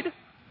she died.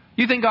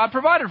 You think God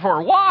provided for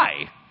her.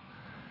 Why?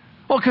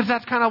 Well, because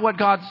that's kind of what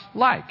God's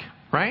like,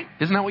 right?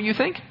 Isn't that what you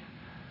think?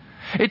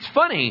 It's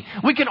funny.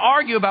 We can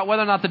argue about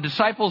whether or not the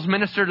disciples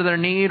ministered to their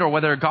need or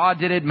whether God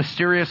did it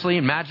mysteriously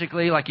and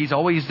magically like He's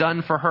always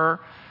done for her.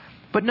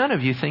 But none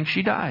of you think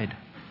she died.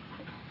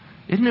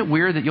 Isn't it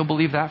weird that you'll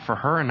believe that for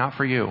her and not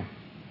for you?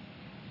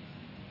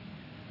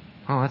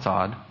 Oh, that's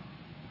odd.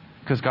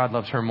 Because God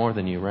loves her more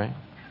than you, right?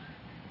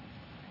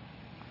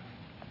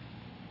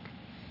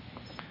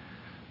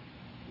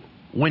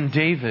 When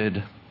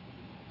David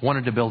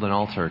wanted to build an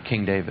altar,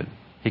 King David,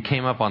 he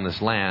came up on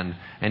this land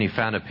and he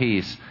found a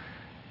piece.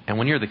 And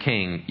when you're the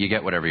king, you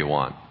get whatever you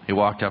want. He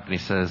walked up and he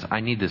says, I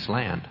need this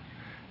land.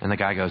 And the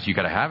guy goes, you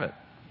got to have it.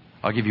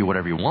 I'll give you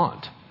whatever you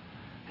want.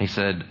 He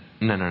said,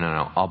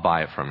 no. I'll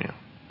buy it from you.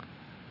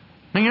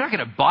 No, you're not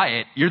going to buy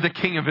it. You're the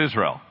king of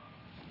Israel.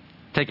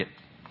 Take it.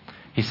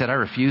 He said, I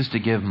refuse to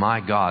give my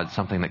God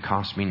something that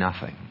costs me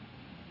nothing.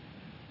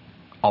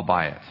 I'll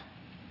buy it.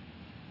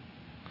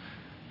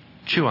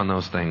 Chew on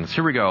those things.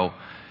 Here we go.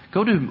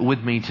 Go with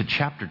me to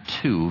chapter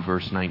 2,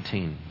 verse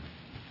 19.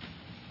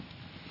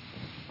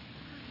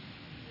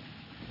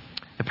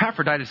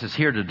 Epaphroditus is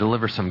here to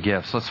deliver some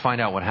gifts. Let's find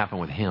out what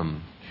happened with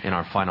him in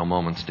our final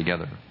moments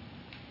together.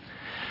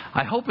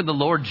 I hope in the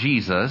Lord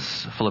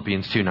Jesus,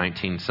 Philippians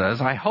 2:19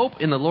 says, I hope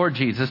in the Lord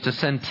Jesus to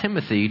send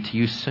Timothy to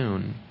you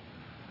soon.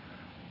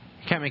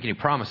 He can't make any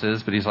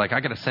promises, but he's like, I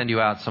got to send you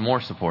out some more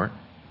support,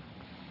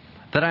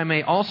 that I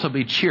may also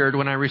be cheered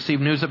when I receive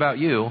news about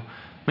you.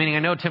 Meaning I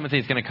know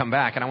Timothy's going to come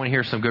back, and I want to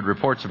hear some good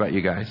reports about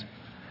you guys.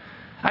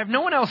 I have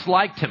no one else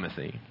like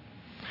Timothy,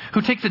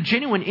 who takes a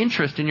genuine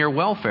interest in your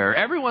welfare.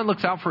 Everyone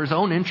looks out for his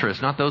own interests,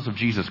 not those of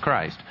Jesus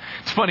Christ.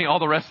 It's funny, all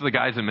the rest of the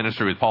guys in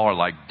ministry with Paul are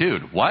like,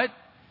 dude, what?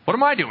 What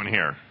am I doing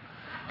here?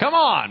 Come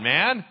on,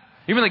 man.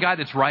 Even the guy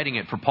that's writing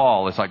it for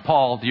Paul is like,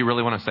 Paul, do you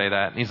really want to say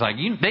that? And he's like,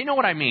 they know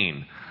what I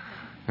mean.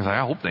 He's like,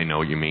 I hope they know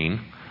what you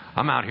mean.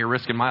 I'm out here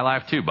risking my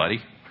life too,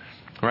 buddy.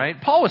 Right?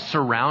 Paul was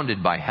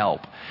surrounded by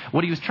help.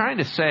 What he was trying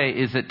to say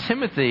is that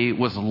Timothy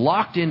was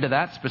locked into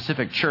that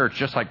specific church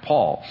just like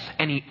Paul,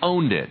 and he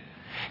owned it.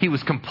 He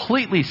was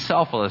completely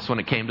selfless when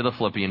it came to the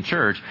Philippian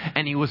church,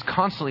 and he was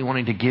constantly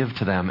wanting to give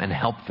to them and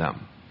help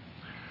them.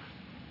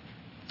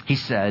 He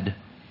said,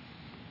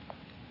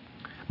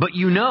 but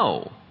you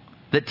know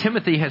that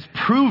Timothy has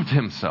proved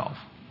himself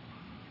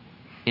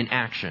in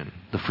action,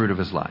 the fruit of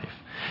his life.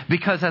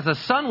 Because as a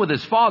son with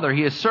his father,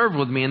 he has served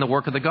with me in the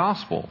work of the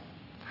gospel.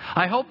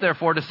 I hope,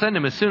 therefore, to send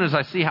him as soon as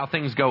I see how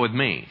things go with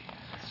me.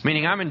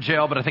 Meaning I'm in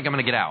jail, but I think I'm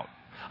going to get out.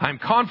 I'm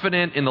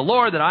confident in the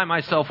Lord that I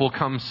myself will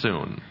come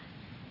soon.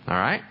 All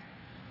right?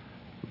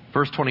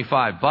 Verse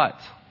 25, but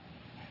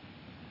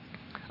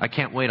I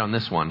can't wait on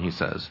this one, he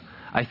says.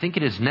 I think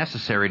it is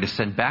necessary to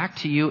send back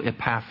to you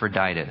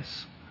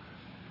Epaphroditus.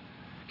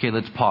 Okay,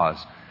 let's pause.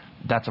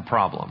 That's a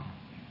problem.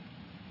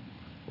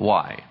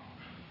 Why?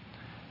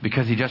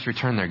 Because he just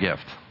returned their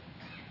gift.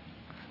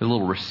 A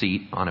little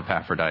receipt on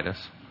Epaphroditus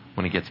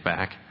when he gets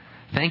back.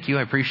 Thank you,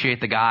 I appreciate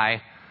the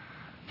guy.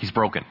 He's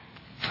broken.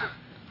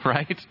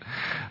 Right?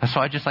 So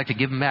I'd just like to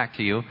give him back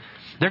to you.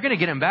 They're going to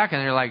get him back and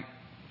they're like,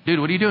 dude,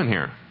 what are you doing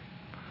here?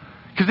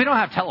 Because they don't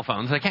have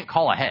telephones. They can't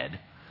call ahead.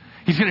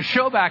 He's going to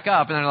show back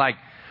up and they're like,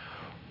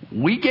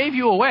 we gave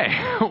you away.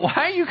 Why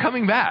are you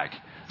coming back?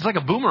 It's like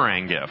a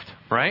boomerang gift,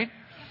 right?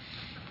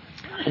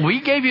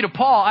 We gave you to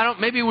Paul.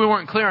 Maybe we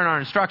weren't clear on our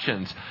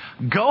instructions.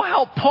 Go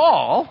help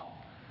Paul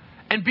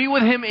and be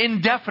with him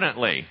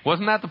indefinitely.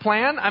 Wasn't that the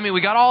plan? I mean,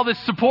 we got all this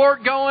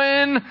support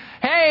going.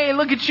 Hey,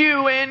 look at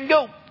you and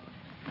go.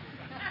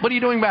 What are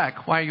you doing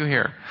back? Why are you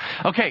here?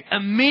 Okay,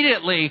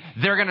 immediately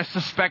they're going to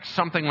suspect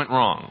something went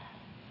wrong.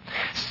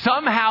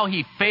 Somehow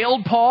he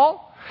failed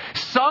Paul.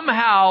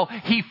 Somehow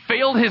he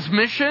failed his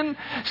mission.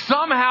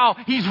 Somehow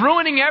he's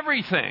ruining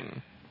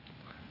everything.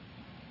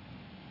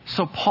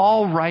 So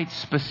Paul writes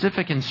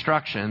specific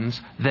instructions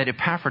that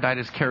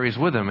Epaphroditus carries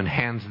with him and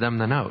hands them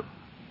the note.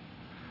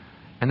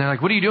 And they're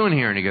like, what are you doing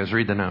here? And he goes,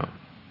 read the note.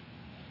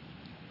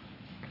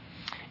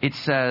 It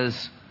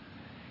says,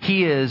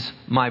 he is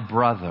my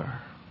brother.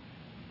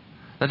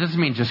 That doesn't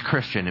mean just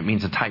Christian. It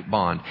means a tight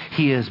bond.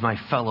 He is my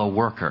fellow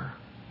worker.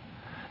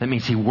 That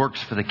means he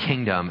works for the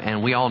kingdom.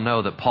 And we all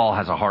know that Paul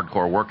has a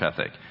hardcore work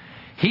ethic.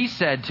 He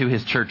said to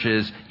his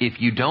churches, if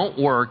you don't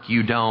work,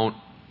 you don't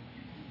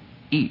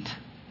eat.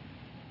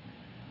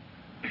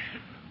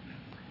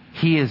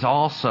 He is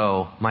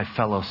also my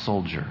fellow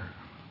soldier.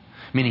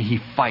 Meaning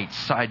he fights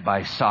side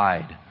by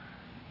side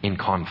in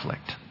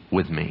conflict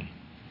with me.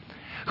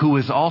 Who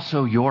is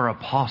also your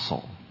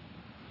apostle,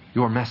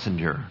 your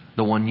messenger,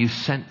 the one you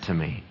sent to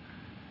me.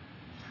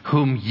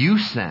 Whom you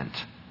sent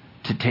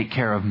to take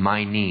care of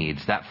my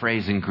needs. That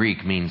phrase in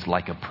Greek means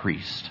like a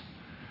priest.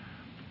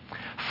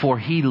 For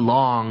he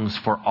longs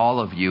for all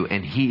of you,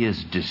 and he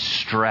is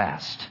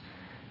distressed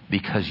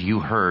because you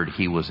heard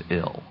he was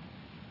ill.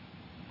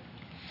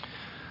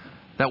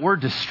 That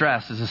word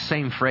distress is the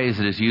same phrase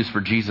that is used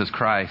for Jesus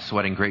Christ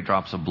sweating great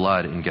drops of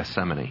blood in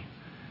Gethsemane.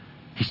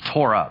 He's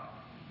tore up.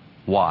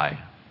 Why?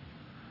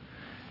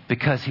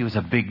 Because he was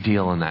a big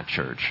deal in that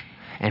church.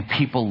 And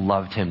people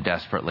loved him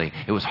desperately.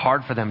 It was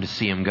hard for them to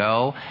see him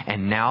go.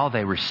 And now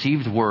they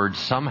received word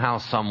somehow,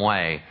 some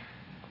way,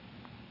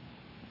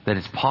 that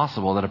it's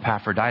possible that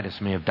Epaphroditus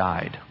may have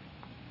died.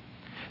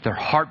 They're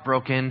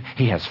heartbroken.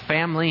 He has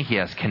family. He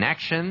has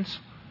connections.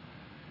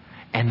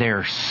 And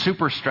they're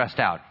super stressed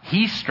out.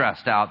 He's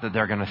stressed out that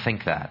they're going to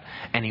think that.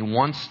 And he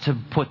wants to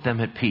put them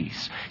at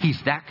peace.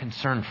 He's that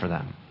concerned for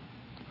them.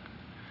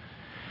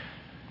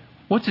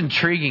 What's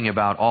intriguing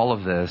about all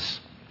of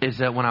this is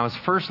that when I was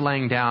first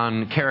laying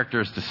down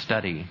characters to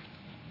study,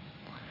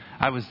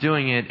 I was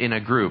doing it in a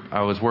group.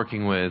 I was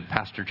working with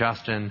Pastor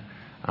Justin,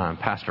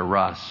 Pastor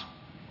Russ,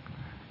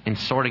 in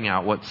sorting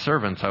out what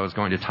servants I was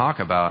going to talk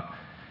about.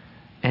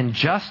 And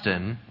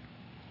Justin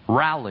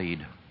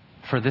rallied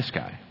for this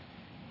guy.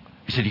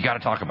 He said, you got to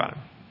talk about him.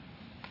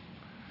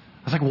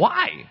 I was like,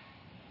 why?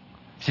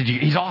 He said,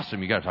 he's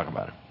awesome. You got to talk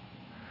about him.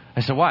 I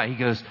said, why? He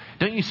goes,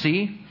 don't you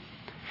see?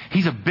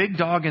 He's a big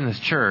dog in this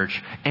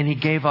church, and he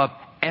gave up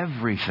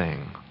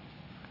everything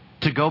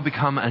to go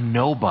become a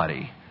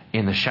nobody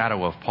in the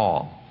shadow of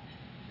Paul.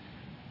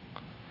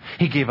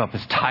 He gave up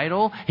his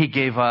title. He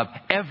gave up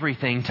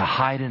everything to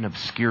hide in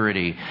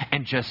obscurity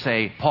and just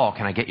say, Paul,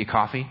 can I get you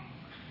coffee?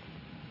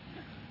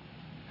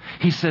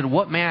 He said,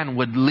 what man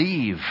would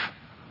leave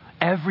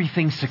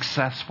everything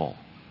successful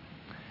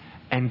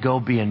and go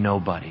be a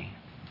nobody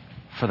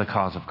for the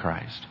cause of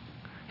Christ?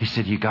 He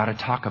said, you got to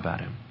talk about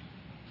him.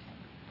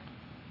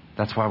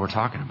 That's why we're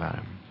talking about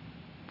him.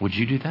 Would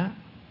you do that?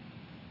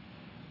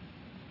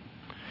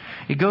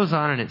 It goes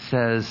on and it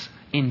says,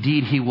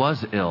 indeed, he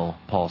was ill,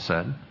 Paul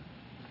said.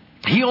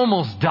 He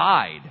almost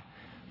died.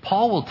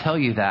 Paul will tell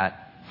you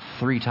that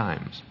 3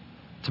 times.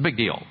 It's a big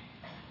deal.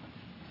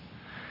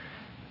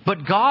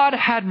 But God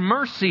had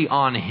mercy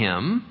on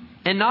him,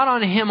 and not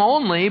on him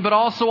only, but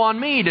also on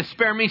me, to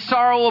spare me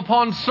sorrow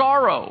upon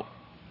sorrow.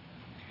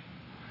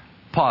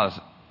 Pause.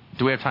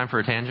 Do we have time for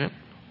a tangent?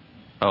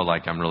 Oh,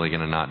 like I'm really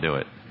going to not do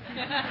it.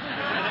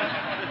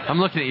 I'm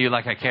looking at you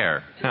like I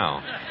care.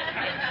 No.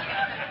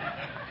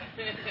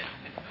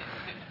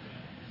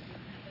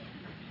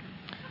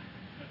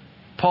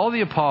 Paul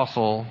the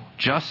Apostle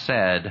just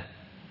said,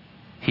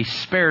 he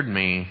spared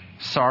me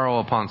sorrow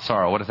upon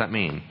sorrow. What does that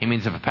mean? He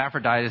means if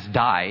Epaphroditus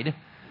died,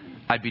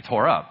 I'd be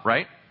tore up,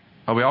 right?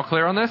 Are we all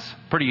clear on this?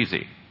 Pretty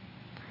easy.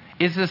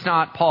 Is this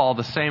not Paul,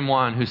 the same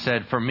one who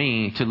said, for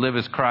me, to live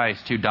is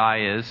Christ, to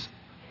die is?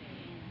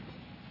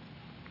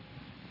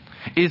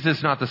 Is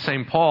this not the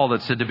same Paul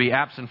that said to be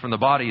absent from the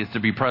body is to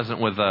be present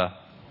with the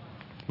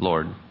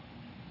Lord?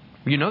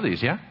 You know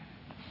these, yeah?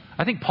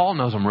 I think Paul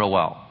knows them real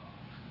well.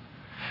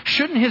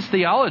 Shouldn't his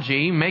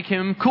theology make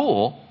him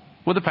cool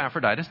with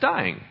Epaphroditus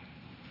dying?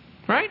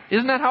 Right?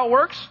 Isn't that how it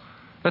works?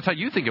 That's how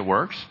you think it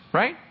works,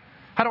 right?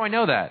 How do I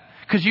know that?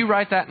 Because you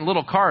write that in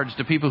little cards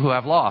to people who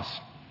have loss.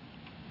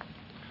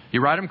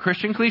 You write them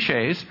Christian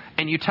cliches,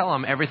 and you tell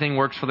them everything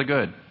works for the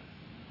good.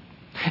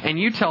 And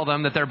you tell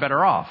them that they're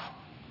better off.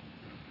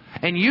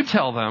 And you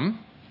tell them,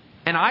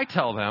 and I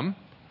tell them,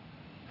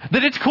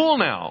 that it's cool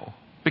now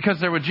because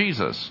they're with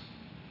Jesus.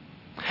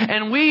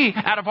 And we,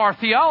 out of our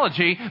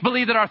theology,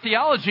 believe that our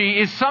theology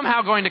is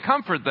somehow going to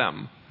comfort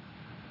them.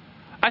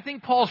 I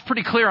think Paul's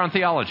pretty clear on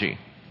theology.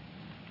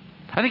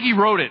 I think he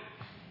wrote it.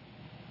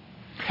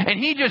 And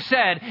he just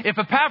said, if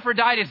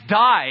Epaphroditus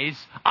dies,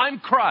 I'm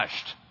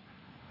crushed.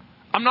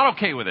 I'm not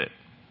okay with it.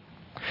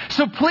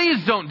 So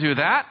please don't do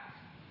that.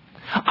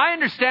 I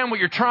understand what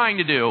you're trying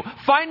to do.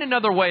 Find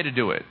another way to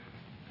do it.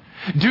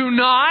 Do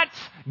not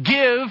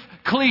give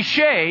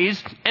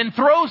cliches and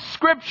throw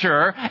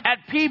scripture at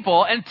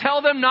people and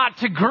tell them not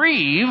to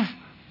grieve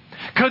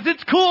because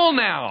it's cool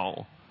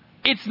now.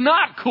 It's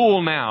not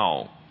cool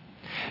now.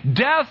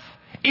 Death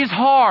is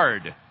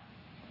hard.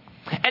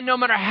 And no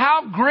matter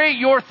how great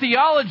your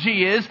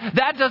theology is,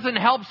 that doesn't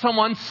help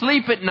someone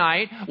sleep at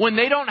night when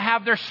they don't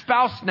have their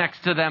spouse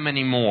next to them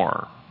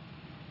anymore.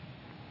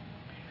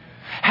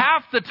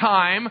 Half the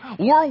time,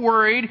 we're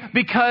worried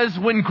because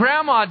when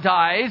grandma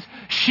dies,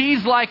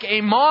 she's like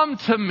a mom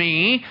to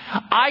me.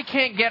 I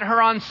can't get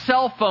her on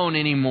cell phone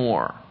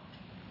anymore.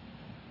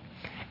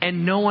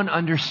 And no one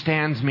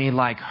understands me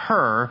like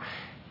her.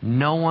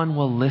 No one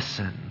will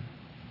listen.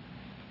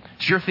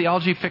 Does your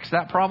theology fix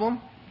that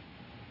problem?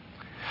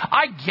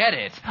 I get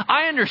it.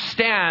 I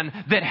understand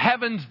that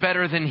heaven's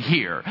better than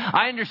here.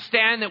 I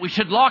understand that we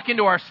should lock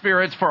into our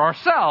spirits for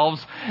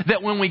ourselves,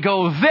 that when we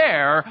go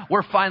there,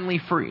 we're finally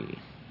free.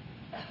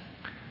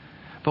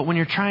 But when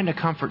you're trying to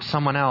comfort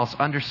someone else,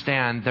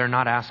 understand they're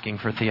not asking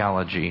for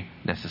theology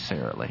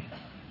necessarily.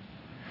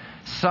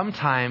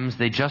 Sometimes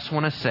they just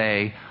want to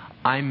say,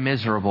 I'm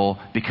miserable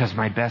because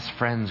my best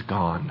friend's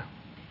gone.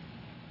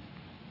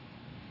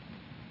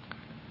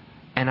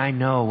 And I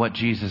know what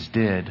Jesus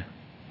did,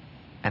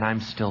 and I'm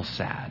still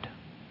sad.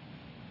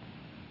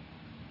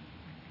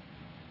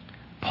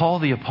 Paul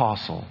the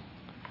Apostle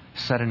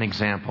set an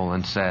example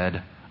and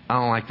said, I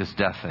don't like this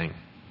death thing.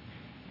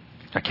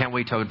 I can't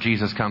wait till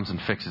Jesus comes and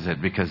fixes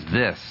it because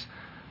this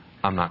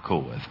I'm not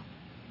cool with.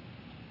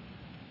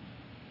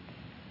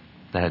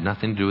 That had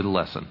nothing to do with the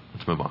lesson.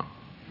 Let's move on.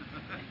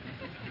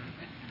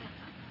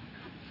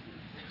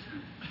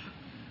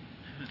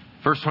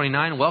 Verse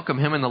 29, welcome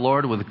him in the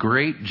Lord with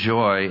great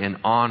joy and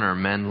honor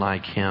men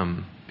like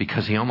him,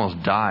 because he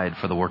almost died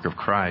for the work of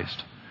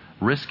Christ,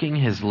 risking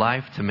his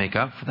life to make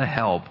up for the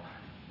help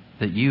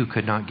that you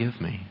could not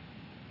give me.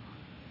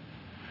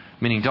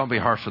 Meaning, don't be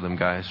harsh with him,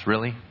 guys.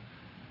 Really?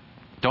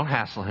 Don't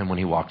hassle him when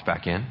he walks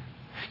back in.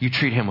 You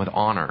treat him with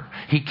honor.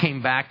 He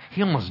came back.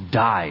 He almost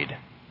died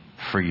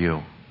for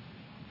you.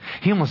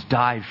 He almost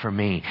died for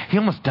me. He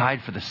almost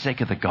died for the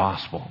sake of the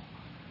gospel.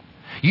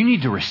 You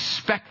need to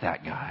respect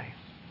that guy.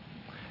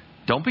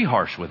 Don't be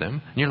harsh with him.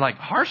 And you're like,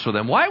 harsh with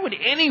him? Why would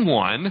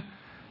anyone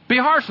be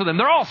harsh with him?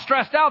 They're all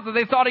stressed out that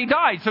they thought he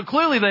died, so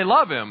clearly they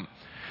love him.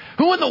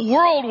 Who in the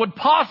world would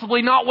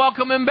possibly not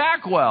welcome him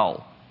back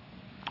well?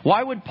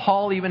 Why would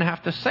Paul even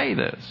have to say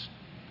this?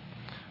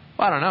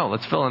 Well, I don't know.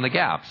 Let's fill in the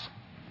gaps.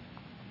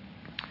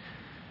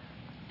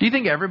 Do you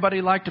think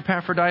everybody liked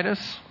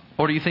Epaphroditus?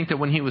 Or do you think that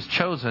when he was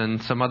chosen,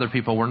 some other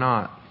people were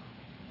not?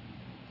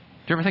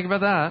 Do you ever think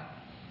about that?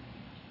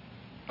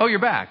 Oh, you're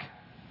back.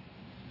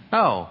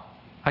 Oh,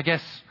 I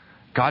guess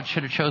God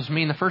should have chosen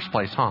me in the first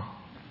place, huh?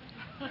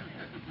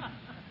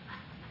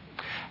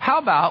 How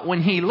about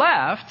when he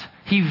left,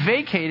 he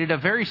vacated a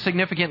very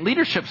significant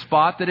leadership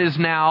spot that is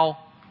now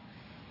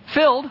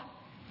filled?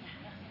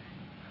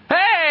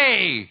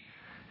 Hey,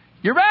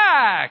 you're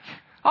back.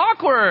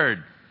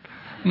 Awkward.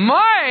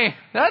 My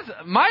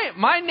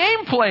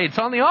nameplate's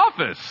on the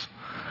office.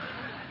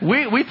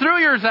 We threw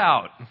yours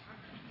out.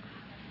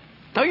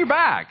 Oh, you're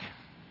back.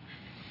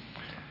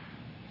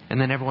 And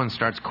then everyone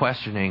starts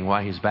questioning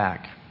why he's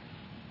back.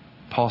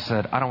 Paul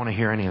said, I don't want to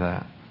hear any of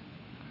that.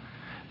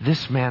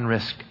 This man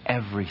risked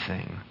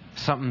everything.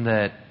 Something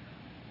that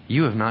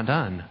you have not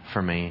done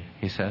for me,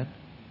 he said.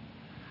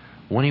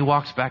 When he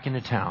walks back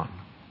into town,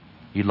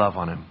 you love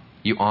on him.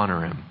 You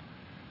honor him.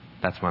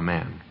 That's my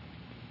man.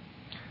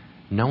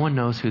 No one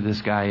knows who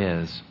this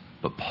guy is,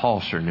 but Paul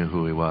sure knew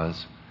who he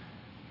was.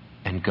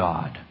 And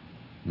God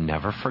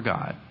never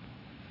forgot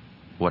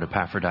what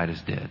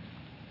Epaphroditus did.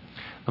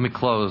 Let me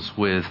close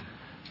with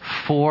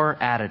 4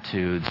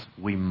 attitudes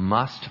we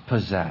must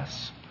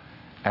possess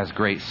as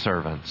great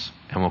servants.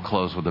 And we'll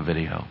close with a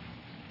video.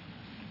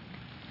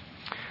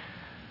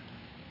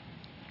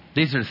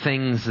 These are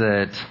things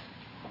that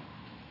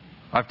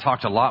I've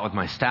talked a lot with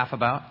my staff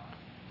about,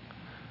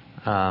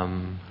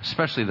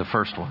 especially the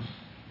first one.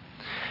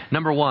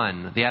 Number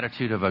 1, the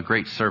attitude of a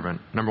great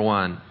servant. Number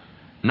 1,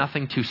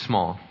 nothing too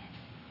small.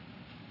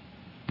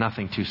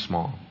 Nothing too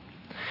small.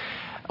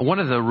 One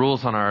of the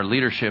rules on our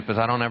leadership is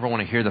I don't ever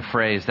want to hear the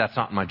phrase, that's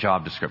not my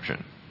job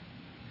description.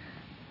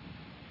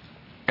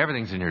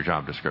 Everything's in your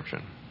job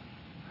description.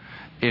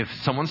 If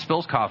someone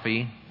spills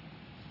coffee,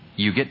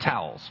 you get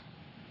towels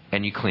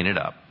and you clean it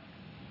up.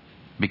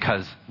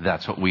 Because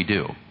that's what we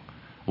do.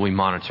 We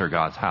monitor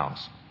God's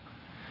house.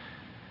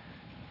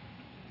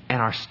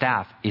 And our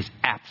staff is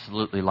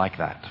absolutely like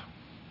that.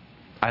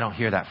 I don't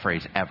hear that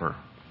phrase ever.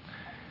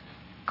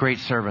 Great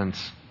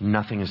servants,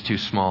 nothing is too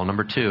small.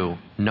 Number 2,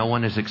 no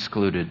one is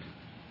excluded.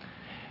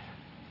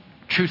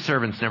 True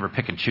servants never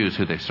pick and choose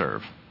who they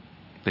serve.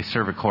 They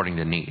serve according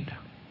to need.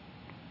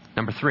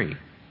 Number 3,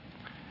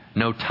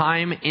 no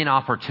time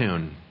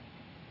inopportune.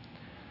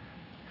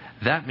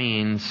 That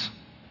means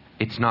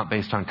it's not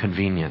based on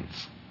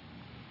convenience.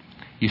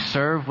 You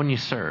serve when you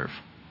serve,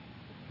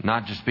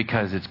 not just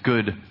because it's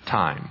good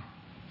time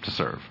to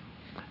serve.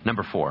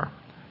 Number 4,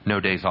 no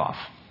days off.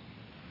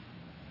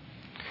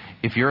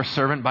 If you're a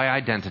servant by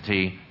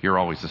identity, you're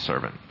always a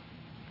servant.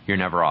 You're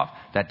never off.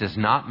 That does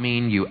not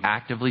mean you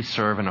actively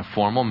serve in a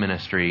formal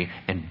ministry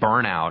and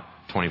burn out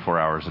 24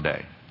 hours a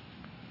day.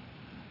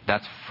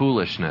 That's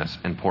foolishness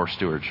and poor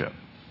stewardship.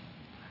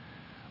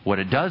 What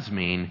it does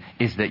mean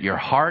is that your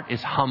heart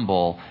is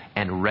humble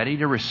and ready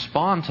to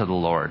respond to the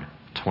Lord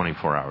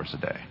 24 hours a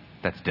day.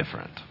 That's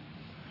different.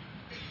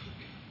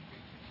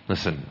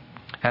 Listen,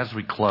 as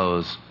we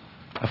close,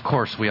 of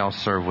course we all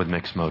serve with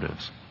mixed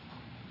motives.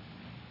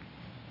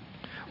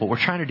 What we're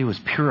trying to do is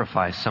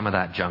purify some of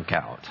that junk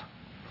out.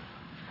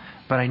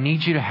 But I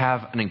need you to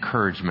have an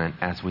encouragement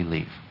as we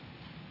leave.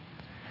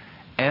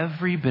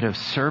 Every bit of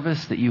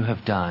service that you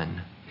have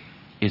done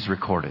is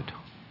recorded.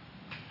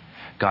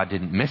 God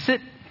didn't miss it.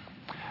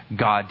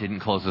 God didn't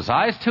close his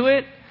eyes to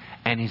it.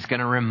 And he's going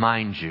to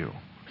remind you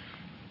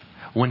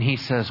when he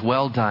says,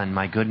 well done,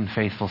 my good and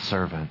faithful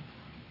servant.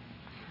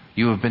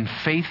 You have been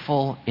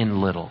faithful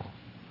in little.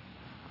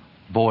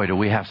 Boy, do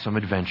we have some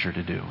adventure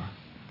to do.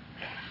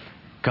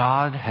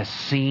 God has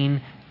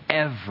seen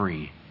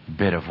every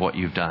bit of what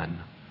you've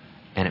done,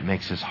 and it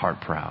makes his heart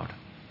proud.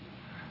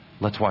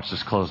 Let's watch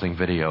this closing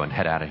video and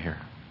head out of here.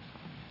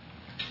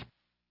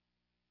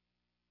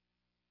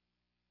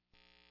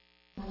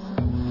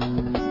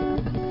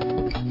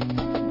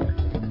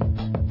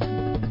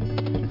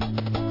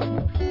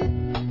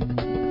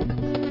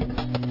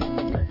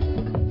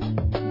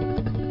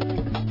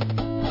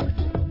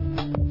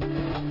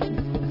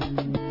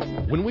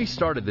 When we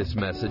started this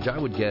message, I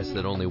would guess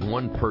that only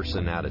 1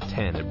 person out of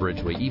 10 at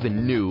Bridgeway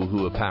even knew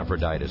who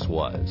Epaphroditus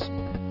was.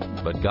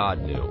 But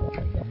God knew.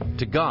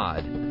 To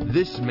God,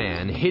 this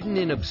man, hidden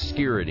in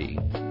obscurity,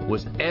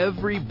 was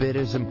every bit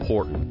as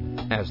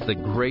important as the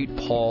great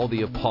Paul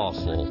the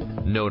Apostle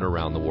known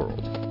around the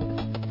world.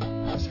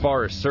 As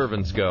far as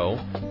servants go,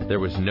 there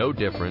was no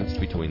difference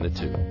between the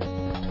two.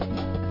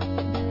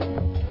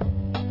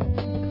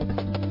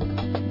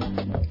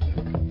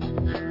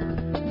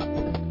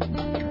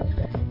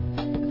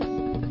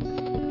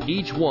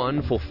 Each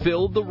one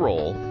fulfilled the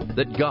role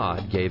that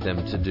God gave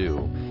them to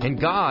do. And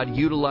God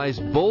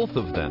utilized both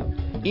of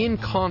them in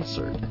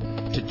concert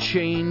to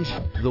change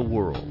the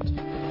world.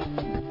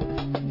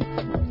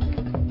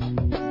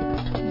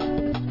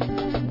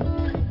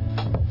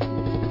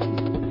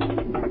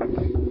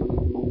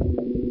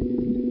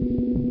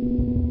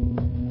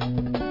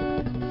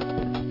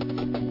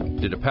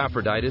 Did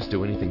Epaphroditus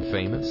do anything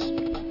famous?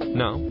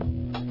 No.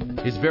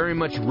 Is very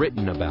much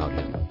written about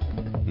him?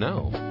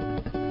 No.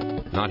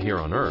 Not here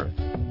on earth.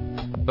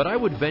 But I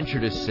would venture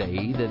to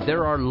say that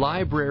there are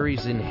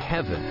libraries in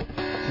heaven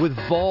with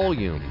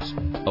volumes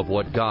of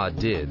what God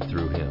did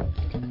through him.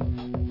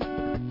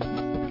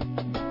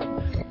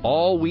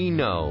 All we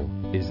know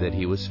is that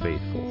he was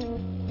faithful.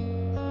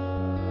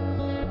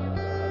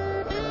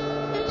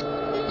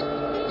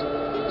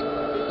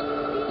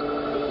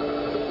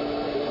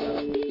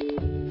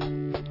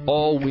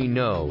 All we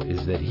know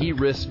is that he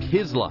risked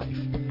his life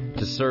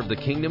to serve the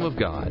kingdom of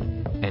God,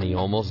 and he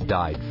almost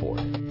died for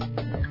it.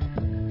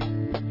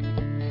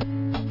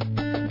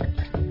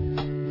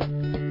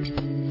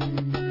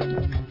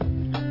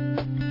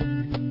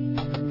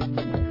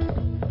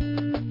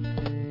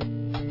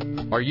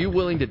 Are you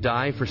willing to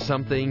die for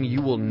something you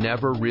will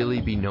never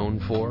really be known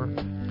for?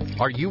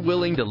 Are you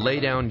willing to lay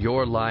down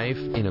your life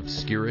in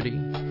obscurity?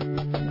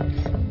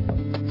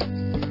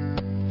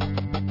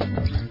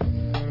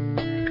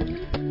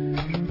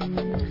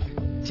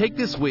 Take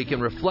this week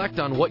and reflect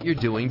on what you're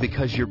doing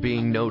because you're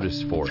being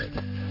noticed for it,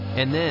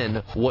 and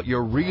then what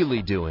you're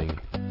really doing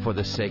for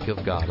the sake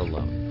of God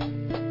alone.